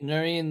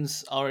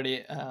 Noreen's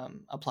already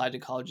applied to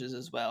colleges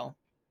as well.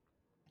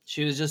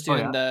 She was just Oh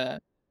yeah. doing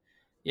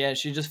yeah,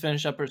 she just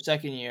finished up her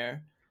second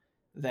year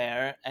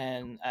there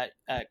and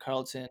at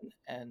Carleton,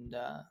 and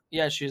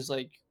yeah, she's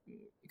like,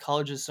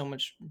 college is so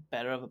much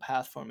better of a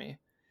path for me.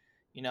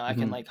 I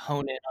can Hmm. like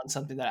hone in on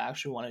something that I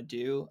actually want to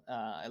do.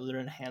 I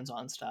learn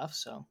hands-on stuff,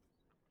 so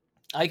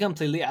I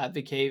completely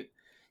advocate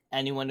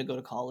anyone to go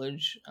to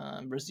college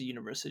versus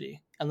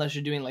university, unless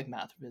you're doing like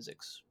math or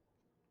physics.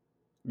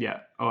 Yeah.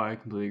 Oh, I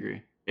completely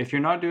agree. If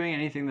you're not doing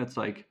anything that's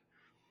like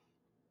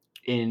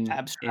in its,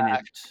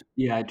 Abstract.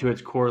 yeah, to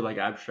its core, like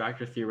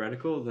abstract or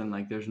theoretical, then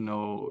like there's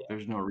no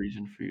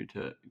reason for you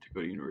to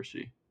go to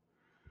university.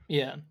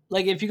 Yeah.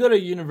 Like if you go to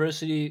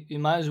university, you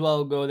might as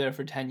well go there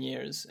for 10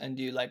 years and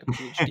do like a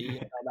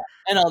PhD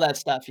and all that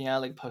stuff,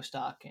 like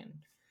postdoc and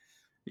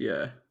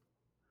Yeah.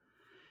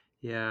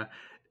 Yeah.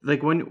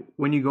 Like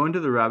when you go into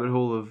the rabbit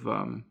hole of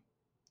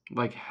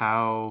like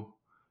how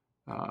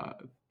uh,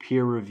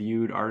 peer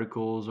reviewed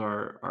articles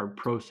are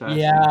processed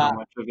and how yeah.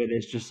 much of it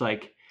is just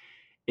like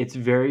it's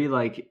very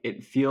like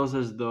it feels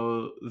as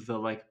though the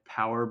like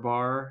power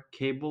bar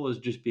cable is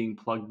just being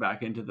plugged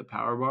back into the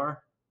power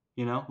bar,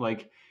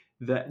 like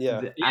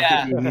Yeah. the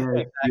Yeah. academia is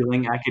Exactly.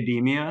 feeling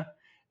academia.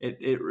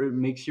 It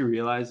makes you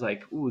realize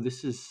like, ooh,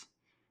 this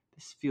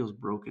feels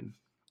broken.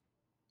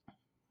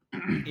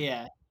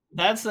 Yeah.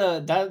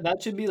 That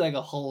should be like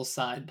a whole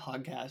side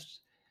podcast.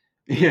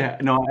 Yeah,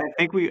 no,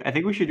 I think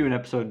we should do an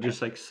episode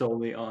just like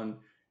solely on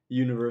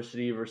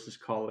university versus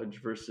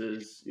college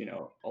versus,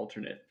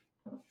 alternate.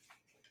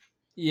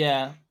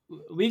 Yeah.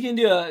 We can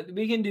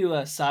do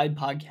a side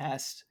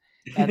podcast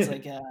that's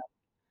like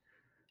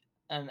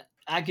an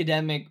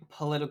academic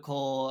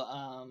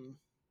political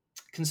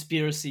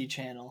conspiracy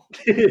channel.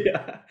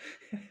 Yeah.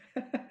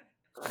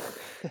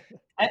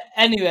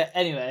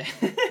 Anyway.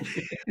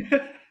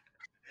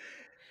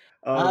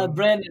 Um,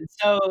 Brandon,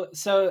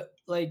 so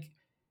like,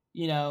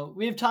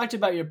 we've talked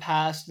about your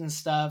past and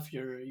stuff,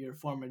 your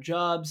former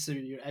jobs, so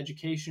your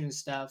education and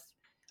stuff.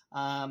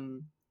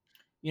 Um,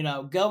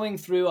 going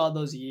through all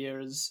those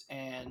years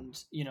and,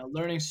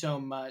 learning so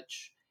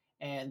much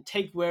and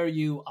take where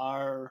you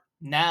are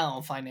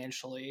now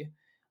financially.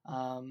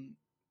 Um,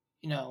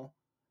 you know,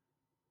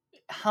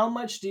 how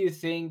much do you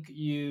think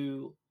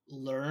you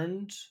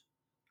learned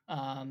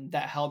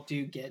that helped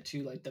you get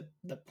to like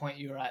the point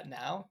you're at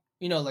now?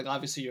 Like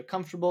obviously you're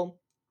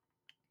comfortable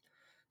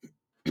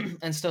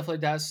and stuff like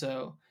that.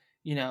 So,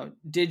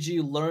 did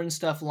you learn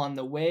stuff along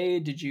the way?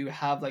 Did you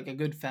have like a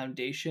good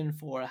foundation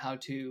for how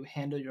to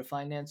handle your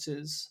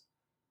finances?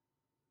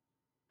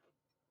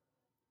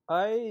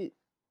 I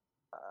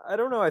I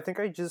don't know. I think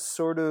I just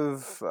sort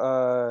of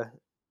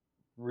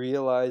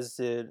realized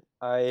it.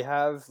 I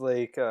have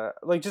like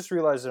just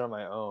realized it on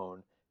my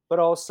own. But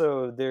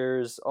also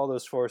there's all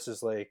those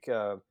forces like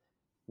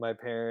my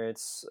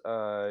parents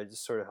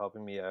just sort of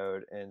helping me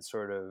out and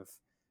sort of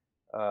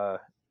uh,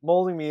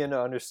 molding me into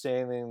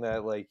understanding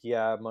that like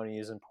yeah, money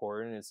is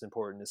important. It's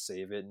important to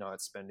save it,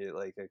 not spend it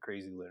like a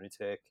crazy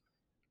lunatic.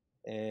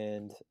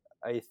 And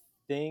I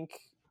think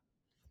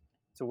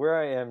to where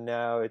I am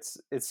now, it's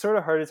sort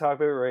of hard to talk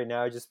about right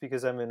now just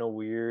because I'm in a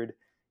weird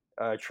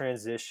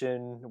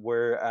transition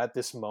where at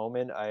this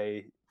moment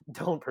I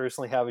don't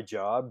personally have a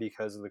job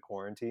because of the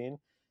quarantine.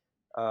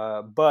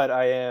 But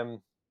I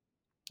am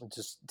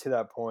just to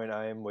that point.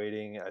 I am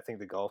waiting. I think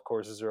the golf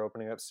courses are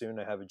opening up soon.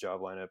 I have a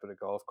job lined up at a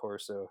golf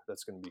course, so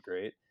that's going to be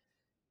great.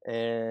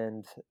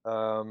 And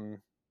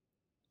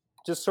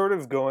just sort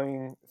of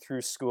going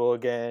through school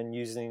again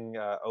using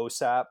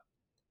OSAP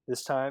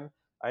this time.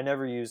 I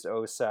never used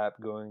OSAP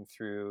going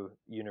through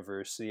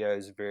university. I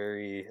was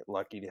very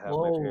lucky to have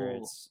my Whoa.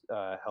 parents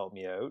help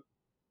me out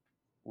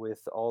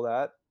with all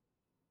that.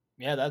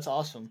 Yeah, that's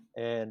awesome.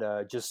 And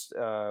just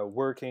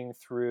working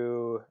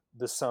through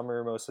the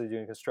summer, mostly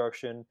doing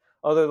construction.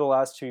 Although the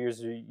last 2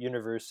 years of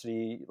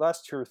university,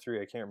 last 2 or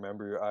 3, I can't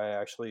remember, I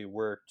actually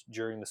worked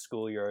during the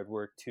school year. I'd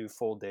work 2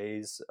 full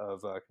days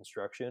of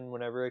construction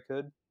whenever I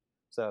could.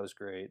 So that was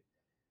great.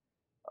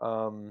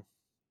 Um,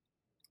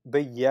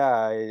 but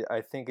yeah,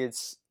 I think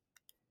it's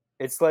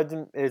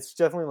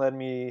definitely led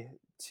me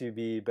to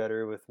be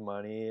better with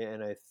money,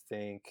 and I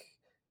think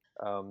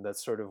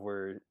that's sort of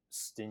where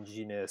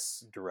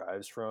stinginess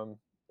derives from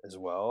as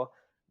well.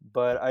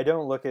 But I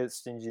don't look at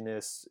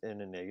stinginess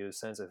in a negative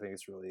sense. I think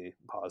it's really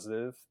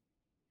positive,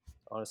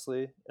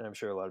 honestly, and I'm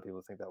sure a lot of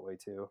people think that way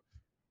too.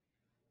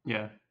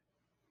 Yeah.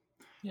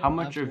 Yeah,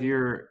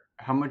 absolutely.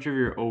 How much of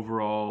your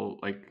overall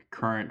like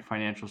current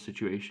financial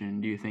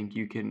situation do you think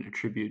you can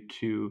attribute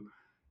to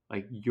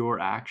like your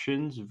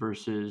actions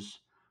versus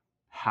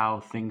how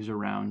things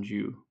around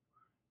you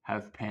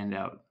have panned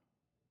out?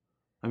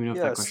 Let me know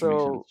if that Yeah. question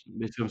makes sense. So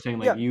Basically, I'm saying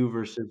like yeah, you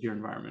versus your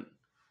environment.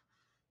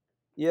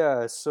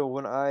 yeah. So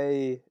when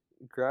I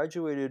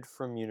graduated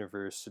from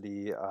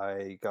university,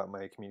 I got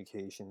my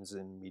communications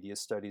and media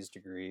studies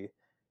degree.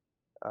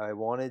 I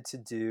wanted to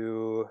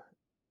do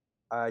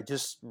I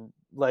just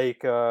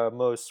like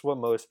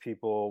most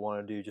people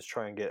want to do, just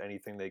try and get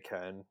anything they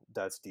can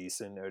that's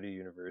decent out of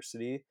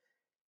university.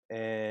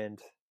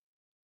 And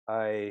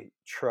I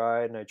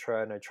tried and I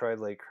tried and I tried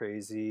like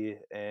crazy,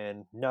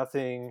 and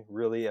nothing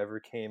really ever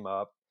came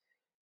up.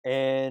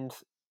 And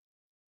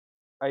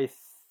I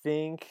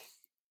think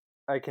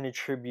I can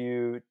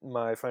attribute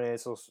my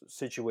financial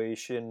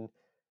situation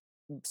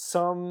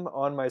some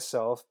on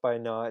myself by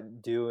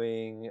not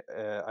doing.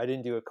 I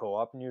didn't do a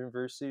co-op in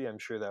university. I'm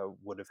sure that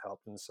would have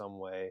helped in some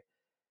way,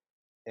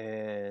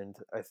 and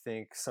I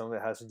think some of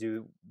it has to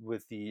do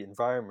with the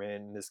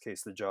environment. In this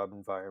case, the job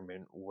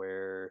environment,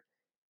 where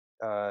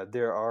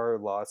there are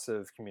lots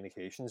of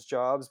communications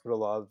jobs, but a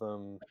lot of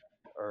them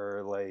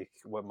are like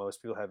what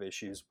most people have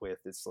issues with.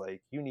 It's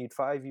like you need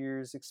 5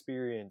 years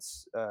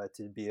experience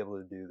to be able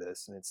to do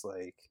this, and it's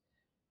like,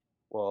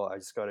 well, I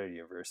just got out of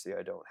university.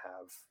 I don't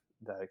have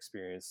that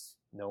experience.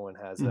 No one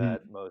has Hmm.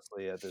 that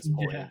mostly at this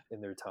Yeah. point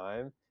in their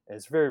time, and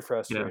it's very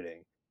Yeah.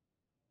 frustrating.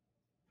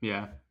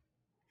 Yeah.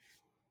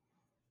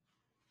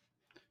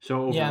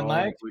 So Yeah, in overall,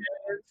 my like,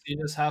 experience, you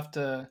just have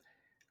to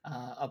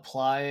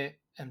apply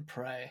and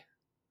pray.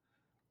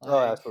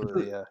 Oh, Like,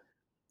 absolutely, yeah,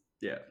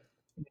 yeah,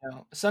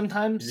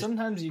 sometimes you just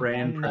sometimes you pray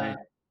and can, pray.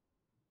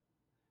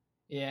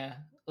 yeah,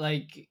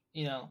 like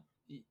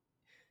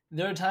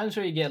there are times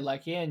where you get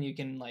lucky and you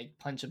can like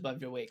punch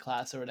above your weight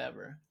class or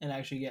whatever, and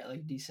actually get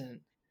like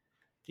decent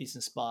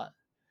spot.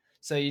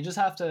 So you just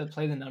have to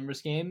play the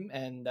numbers game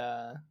and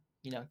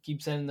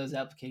keep sending those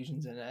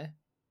applications in.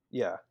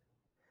 yeah.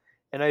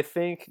 And I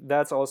think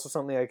that's also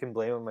something I can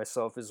blame on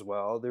myself as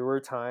well. There were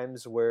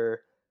times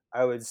where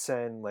I would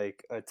send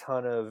like a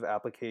ton of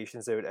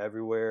applications out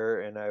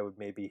everywhere, and I would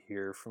maybe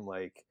hear from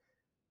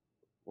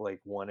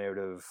like one out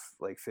of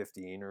like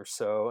 15 or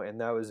so,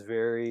 and that was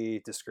very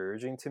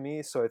discouraging to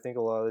me. So I think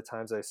a lot of the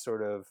times I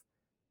sort of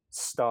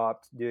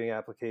stopped doing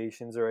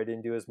applications, or I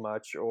didn't do as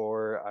much,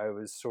 or I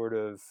was sort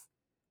of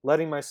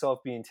letting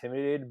myself be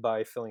intimidated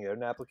by filling out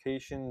an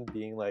application,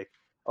 being like,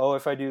 oh,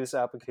 if I do this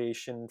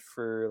application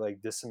for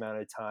like this amount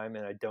of time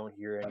and I don't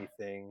hear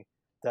anything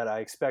that I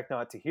expect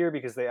not to hear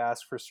because they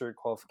ask for certain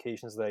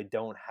qualifications that I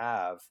don't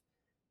have,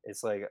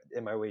 it's like,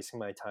 am I wasting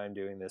my time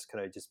doing this?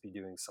 Could I just be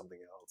doing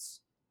something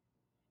else?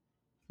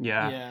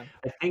 Yeah, Yeah,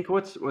 I think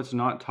what's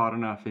not taught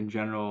enough in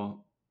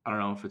general, I don't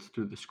know if it's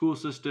through the school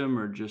system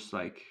or just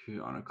like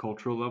on a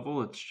cultural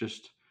level, it's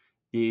just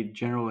the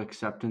general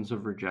acceptance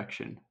of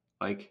rejection.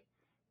 Like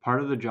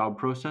part of the job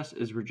process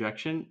is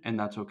rejection, and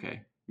that's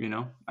okay. You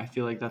know, I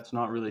feel like that's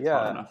not really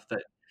taught Yeah, enough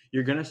that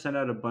you're gonna send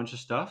out a bunch of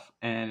stuff,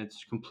 and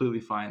it's completely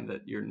fine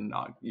that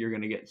you're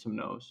gonna get some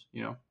no's.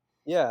 You know.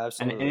 yeah,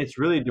 And absolutely. it's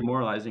really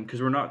demoralizing because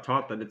we're not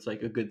taught that it's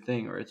like a good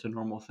thing or it's a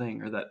normal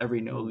thing or that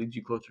every no Mhm. leads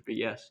you closer to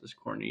yes, as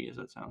corny as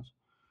that sounds.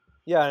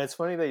 Yeah, and it's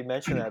funny that you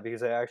mentioned that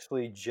because I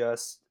actually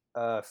just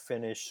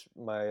finished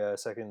my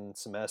second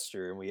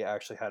semester, and we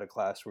actually had a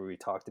class where we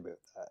talked about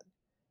that.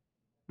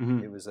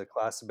 It Hmm. was a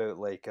class about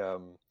like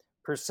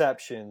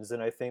perceptions,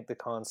 and I think the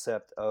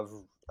concept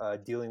of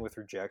dealing with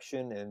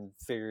rejection and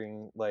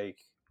figuring like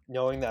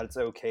knowing that it's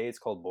okay. It's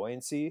called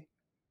buoyancy.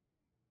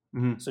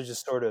 Hmm. So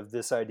just sort of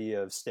this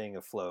idea of staying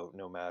afloat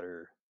no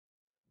matter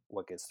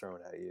what gets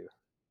thrown at you.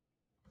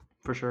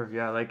 For sure.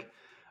 Yeah. Like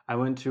I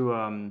went to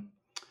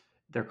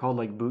they're called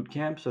like boot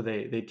camp. So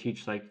they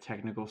teach like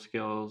technical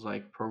skills,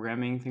 like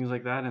programming, things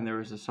like that. And there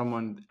was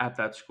someone at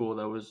that school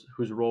that was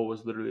whose role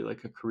was literally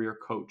like a career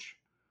coach.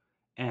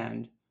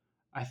 And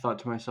I thought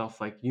to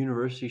myself, like,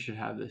 university should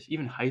have this,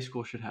 even high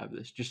school should have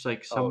this. Just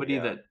like Oh somebody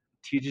yeah, that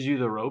teaches you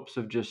the ropes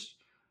of just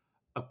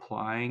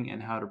applying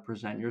and how to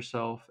present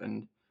yourself.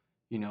 And,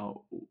 you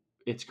know,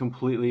 it's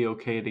completely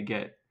okay to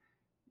get,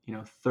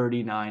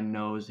 39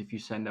 no's if you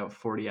send out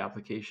 40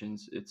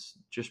 applications. It's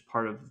just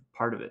part of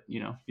it,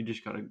 you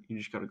just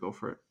gotta go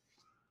for it.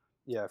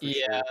 yeah, for yeah.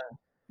 sure.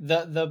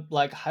 The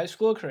like high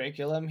school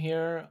curriculum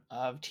here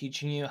of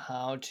teaching you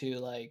how to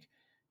like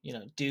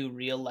do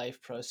real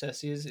life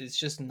processes is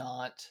just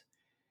not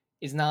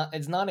it's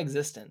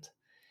non-existent.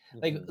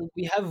 Like Hmm.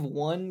 we have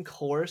one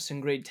course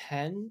in grade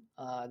 10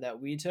 that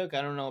we took.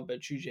 I don't know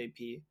about you,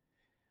 JP.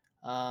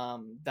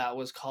 That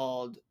was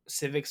called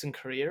civics and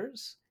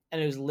careers,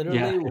 and it was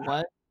Yeah. literally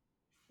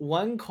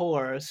one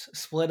course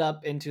split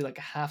up into like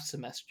a half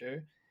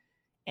semester.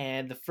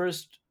 And the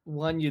first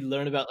one, you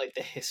learn about like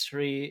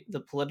the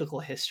political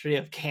history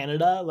of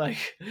Canada, like,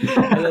 and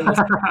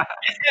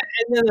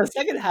then the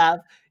second half,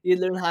 you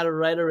learn how to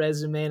write a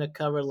resume and a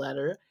cover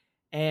letter,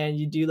 and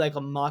you do like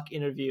a mock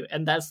interview,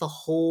 and that's the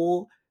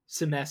whole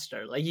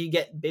semester. Like you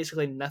get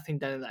basically nothing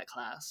done in that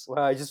class.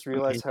 Wow, I just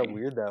realized how Amazing.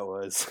 weird that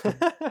was.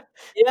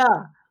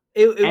 Yeah,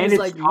 it And was it's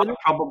like really taught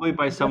probably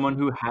by someone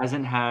who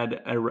hasn't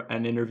had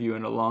an interview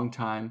in a long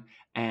time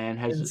and in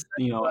has, such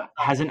a short time.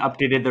 hasn't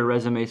updated their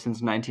resume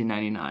since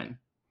 1999.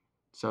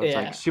 So it's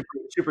like Yeah, super,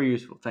 super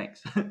useful.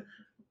 Thanks.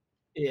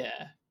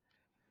 yeah,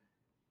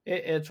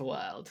 it's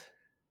wild.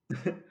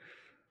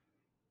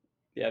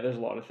 Yeah, there's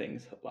a lot of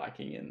things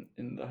lacking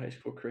in the high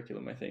school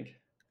curriculum, I think.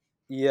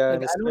 Yeah, Like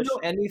and I don't know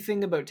especially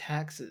anything about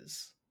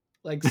taxes.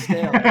 Like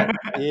still, like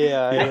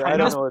yeah, Yeah. I I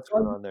don't just know what's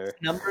going plug on there.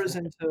 numbers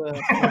into a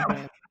program,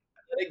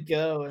 let it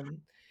go,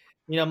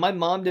 and my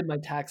mom did my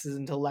taxes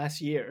until last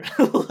year.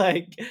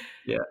 Like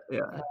Yeah,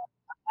 yeah.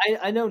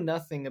 I know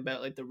nothing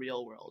about like the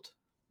real world.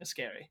 It's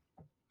scary.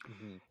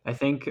 Mhm. I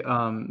think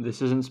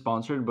this isn't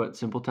sponsored, but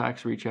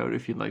SimpleTax, reach out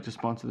if you'd like to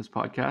sponsor this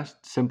podcast.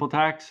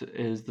 SimpleTax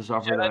is the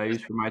software Should that I I just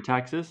use for my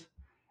taxes,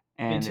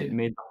 me and it too.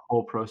 made the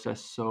whole process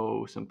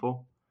so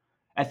simple.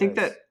 I think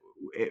that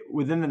Nice.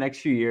 within the next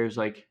few years,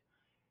 like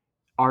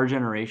our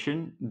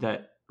generation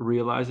that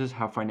realizes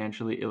how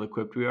financially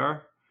ill-equipped we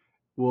are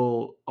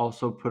will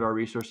also put our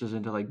resources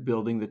into like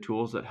building the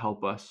tools that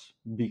help us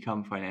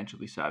become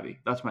financially savvy.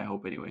 That's my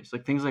hope anyways.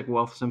 Like things like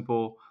Wealth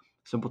Simple,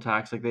 Simple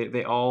Tax, like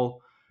they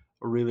all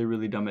really,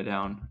 really dumb it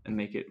down and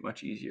make it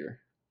much easier.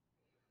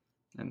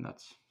 And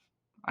that's,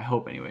 I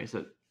hope anyways,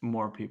 that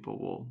more people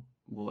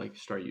will like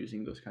start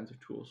using those kinds of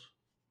tools.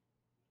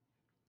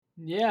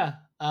 Yeah.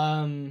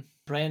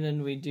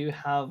 Brandon, we do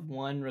have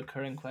one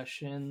recurring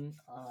question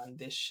on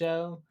this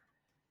show.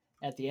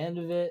 At the end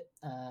of it,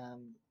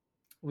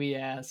 we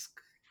ask,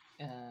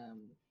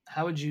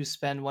 how would you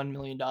spend $1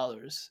 million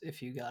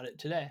if you got it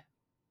today?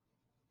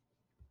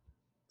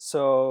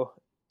 So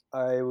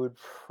I would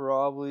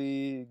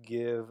probably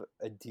give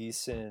a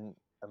decent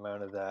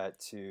amount of that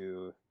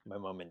to my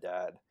mom and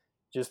dad,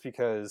 just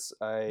because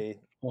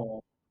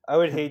Oh. I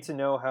would hate to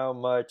know how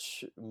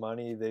much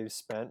money they've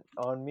spent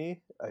on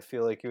me. I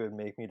feel like it would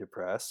make me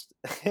depressed.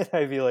 And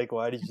I'd be like,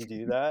 why did you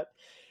do that?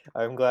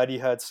 I'm glad you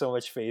had so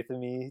much faith in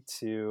me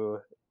to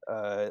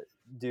uh,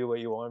 do what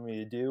you wanted me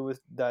to do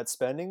with that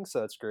spending.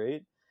 So that's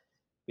great.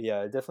 But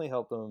yeah, it definitely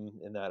helped them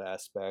in that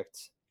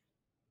aspect.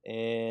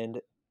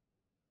 And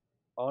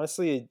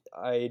honestly,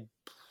 I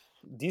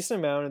decent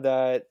amount of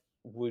that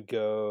would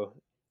go.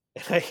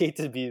 And I hate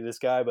to be this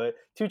guy, but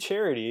to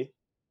charity.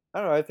 I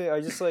don't know. I think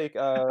I just like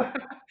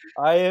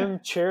I am I,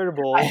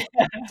 charitable I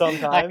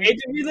sometimes, hate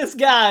to be this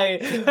guy,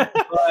 but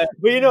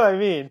but you know what I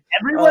mean.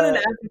 everyone in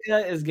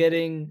Africa is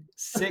getting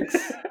 6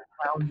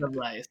 pounds of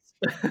rice.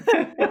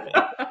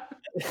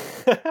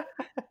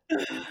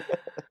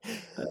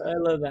 I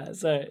love that.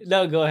 Sorry.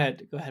 No, go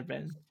ahead. Go ahead,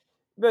 Brandon.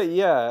 But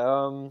yeah,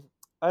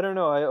 I don't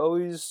know. I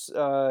always,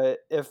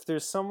 if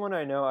there's someone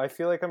I know, I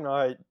feel like I'm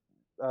not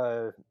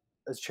uh,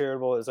 as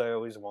charitable as I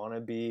always want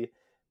to be.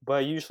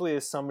 But usually,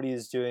 if somebody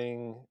is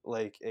doing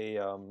like a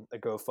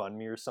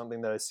GoFundMe or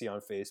something that I see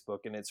on Facebook,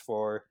 and it's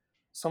for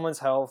someone's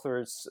health or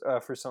it's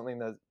for something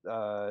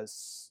that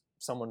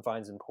someone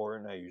finds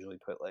important, I usually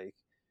put like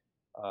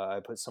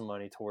I put some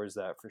money towards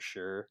that for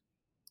sure.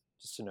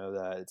 Just to know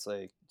that it's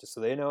like, just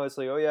so they know it's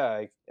like, oh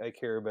yeah, I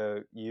care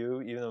about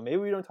you, even though maybe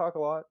we don't talk a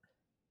lot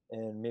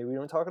and maybe we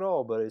don't talk at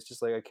all, but it's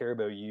just like I care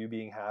about you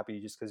being happy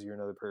just because you're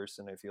another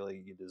person. I feel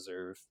like you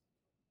deserve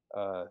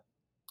uh,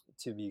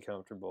 to be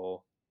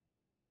comfortable,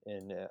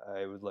 and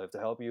I would love to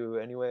help you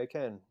any way I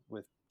can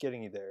with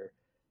getting you there.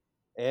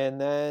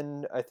 And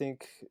then I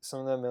think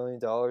some of that $1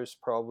 million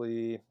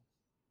probably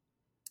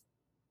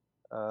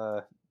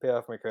uh, pay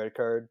off my credit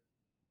card,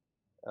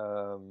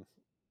 um,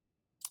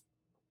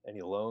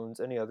 any loans,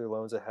 any other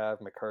loans I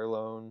have, my car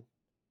loan,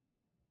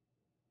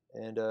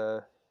 and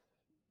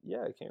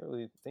yeah, I can't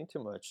really think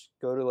too much.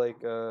 Go to like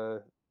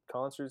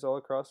concerts all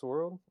across the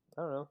world.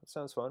 I don't know. It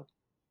sounds fun.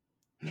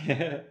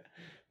 Yeah.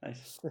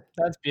 Nice.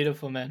 That's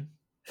beautiful, man.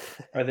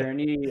 Are there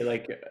any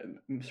like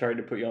I'm sorry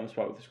to put you on the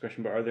spot with this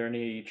question, but are there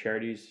any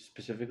charities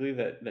specifically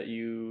that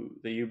you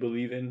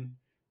believe in,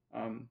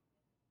 um,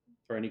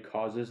 or any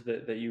causes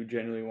that you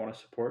genuinely want to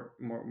support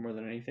more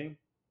than anything?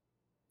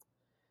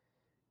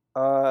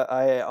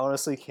 I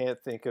honestly can't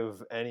think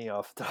of any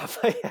off the top of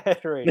my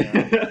head right now.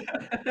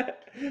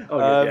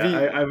 Oh, good. Yeah,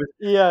 Be, I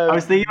yeah,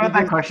 was thinking about that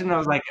because question. I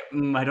was like,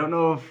 I don't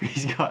know if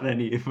he's got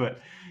any, but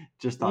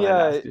just thought I'd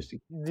yeah, ask just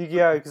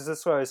yeah, because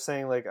that's what I was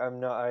saying. Like,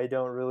 I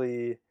don't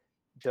really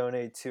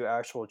donate to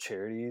actual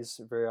charities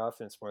very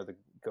often. It's more the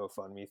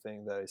GoFundMe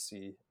thing that I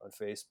see on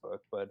Facebook.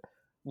 But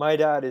my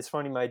dad, it's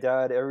funny. My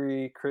dad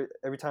every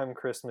time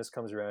Christmas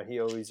comes around, he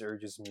always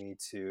urges me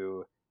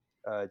to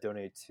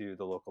donate to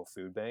the local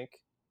food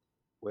bank,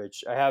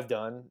 which I have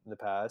done in the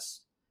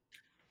past,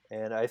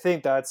 and I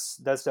think that's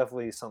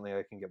definitely something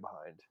I can get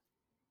behind.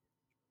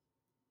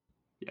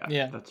 yeah,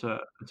 Yeah. that's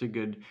a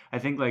good. I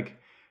think like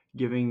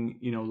giving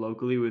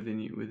locally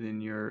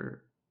within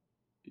your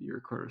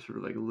your sort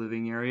of like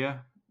living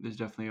area, there's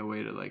definitely a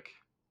way to like,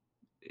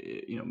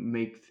 you know,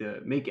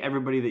 make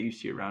everybody that you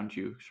see around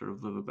you sort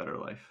of live a better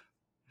life.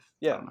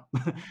 Yeah. I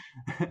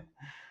don't know.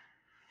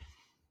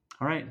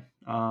 All right.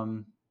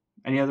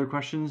 Any other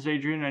questions,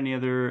 Adrian? Any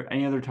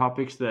other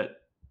topics that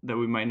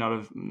we might not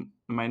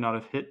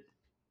have hit?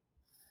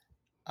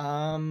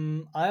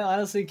 I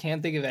honestly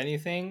can't think of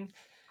anything.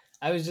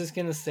 I was just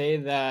gonna say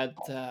that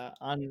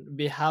on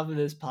behalf of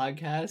this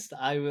podcast,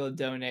 I will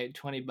donate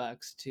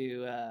 $20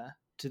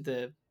 to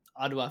the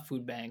Ottawa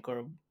Food Bank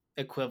or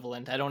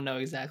equivalent. I don't know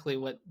exactly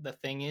what the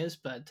thing is,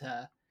 but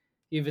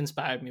you've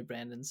inspired me,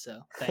 Brandon.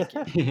 So thank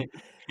you.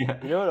 Yeah.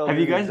 You know what? I'll Have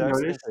do you the guys exact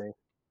same noticed? thing.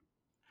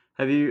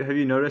 Have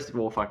you noticed?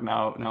 Well, fuck.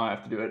 Now I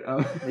have to do it.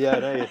 Yeah,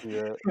 now you have to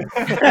do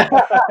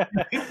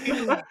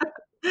it.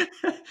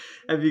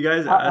 Have you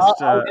guys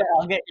asked?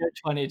 I'll get your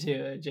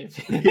 22,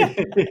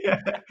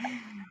 JP.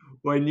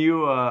 When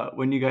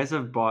you guys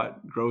have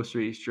bought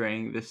groceries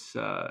during this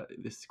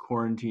this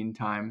quarantine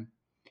time,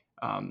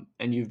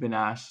 and you've been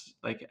asked,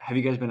 like, have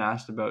you guys been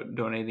asked about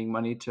donating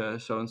money to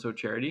so and so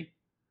charity?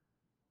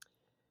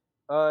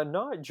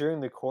 Not during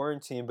the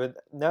quarantine, but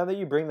now that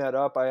you bring that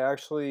up, I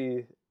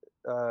actually,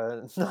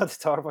 not to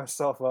talk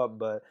myself up,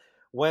 but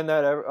when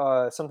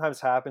that sometimes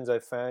happens, I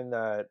find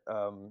that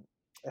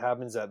it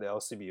happens at the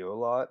LCBO a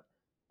lot.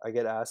 I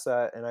get asked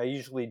that, and I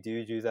usually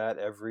do that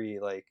every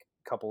like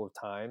couple of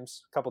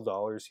times, couple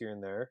dollars here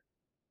and there.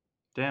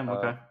 Damn. Uh,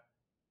 Okay.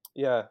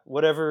 yeah,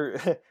 whatever,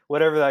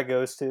 whatever that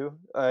goes to.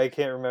 I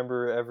can't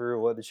remember ever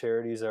what the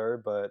charities are,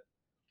 but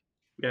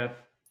Yeah.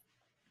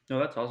 No,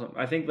 that's awesome.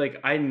 I think like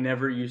I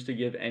never used to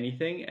give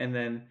anything, and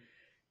then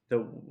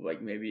the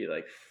like maybe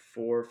like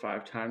 4 or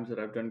 5 times that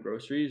I've done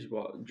groceries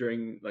while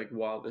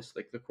this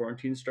like the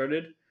quarantine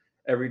started,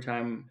 every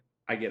time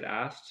I get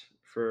asked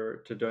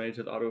to donate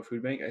to the Ottawa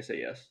Food Bank, I say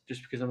yes,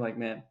 just because I'm like,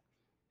 man,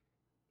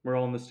 we're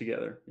all in this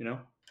together, you know?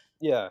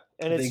 yeah,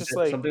 and I it's think just that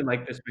like something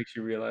like this makes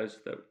you realize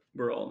that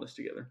we're all in this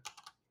together.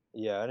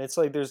 yeah, and it's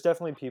like there's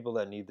definitely people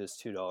that need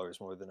this $2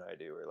 more than I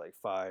do, or like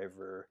five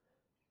or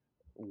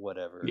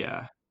whatever.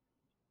 Yeah,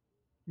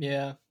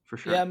 Yeah. for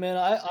sure. Yeah, man,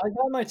 I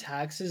got my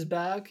taxes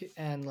back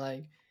and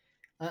like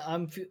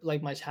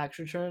like my tax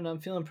return, I'm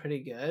feeling pretty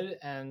good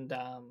and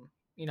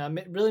you know,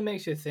 it really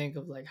makes you think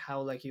of like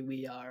how lucky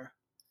we are,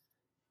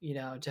 you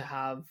know, to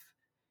have,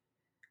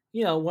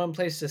 you know, one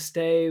place to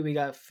stay. We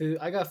got food.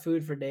 I got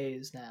food for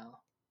days now.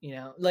 You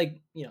know,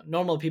 like, you know,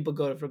 normal people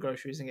go for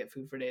groceries and get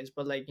food for days,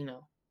 but like, you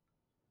know,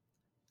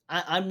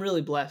 I'm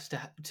really blessed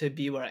to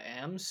be where I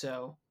am.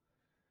 So,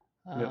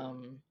 Yep.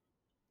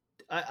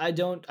 I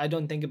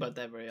don't think about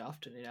that very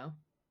often, you know,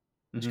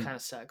 which Mm-hmm. kind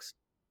of sucks.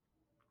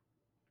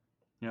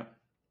 Yep.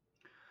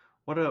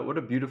 What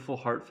a beautiful,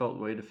 heartfelt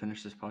way to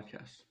finish this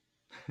podcast.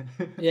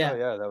 Oh Yeah.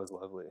 yeah, that was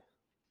lovely.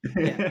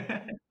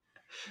 Yeah.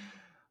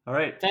 All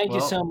right. Thank you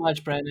Well, so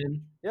much,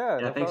 Brandon. Yeah,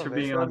 yeah, no thanks for problem. Thanks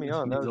being for on. having me This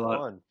on. That means was a lot.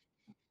 fun.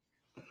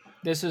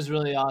 This was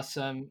really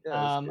awesome. Yeah,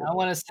 it was I good.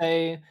 want to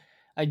say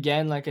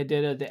again, like I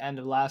did at the end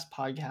of last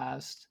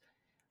podcast,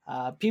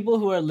 people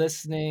who are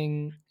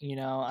listening, you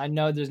know, I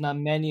know there's not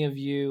many of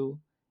you.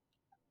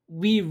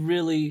 We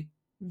really,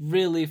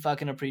 really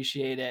fucking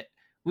appreciate it.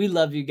 We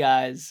love you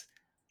guys.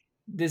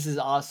 This is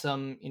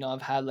awesome. You know,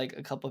 I've had like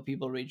a couple of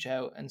people reach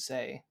out and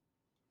say,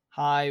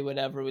 hi,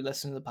 whatever. We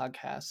listen to the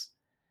podcast.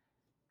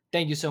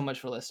 Thank you so much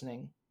for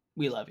listening.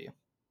 We love you.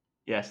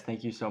 Yes,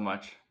 thank you so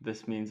much.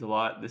 This means a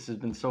lot. This has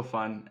been so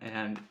fun.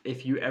 And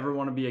if you ever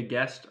want to be a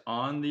guest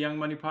on the Young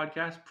Money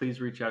podcast, please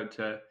reach out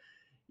to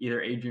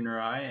either Adrian or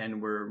I,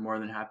 and we're more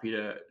than happy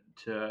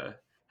to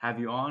have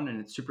you on. And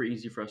it's super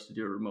easy for us to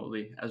do it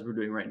remotely, as we're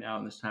doing right now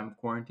in this time of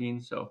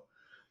quarantine. So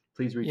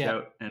please reach Yeah.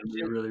 out, and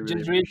we really, really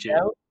Just reach appreciate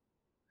out.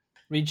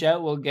 Reach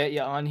out. We'll get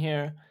you on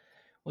here.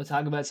 We'll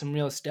talk about some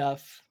real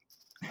stuff.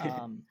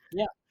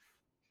 Yeah.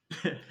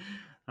 it.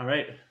 All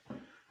right.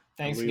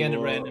 Thanks We again to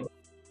will- Brandon.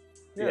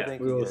 Yeah,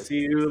 thank we you will guys. see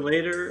you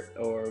later,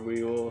 or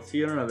we will see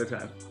you another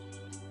time.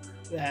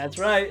 That's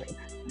right.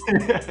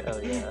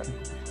 Hell yeah.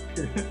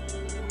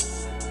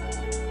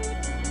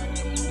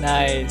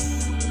 Nice.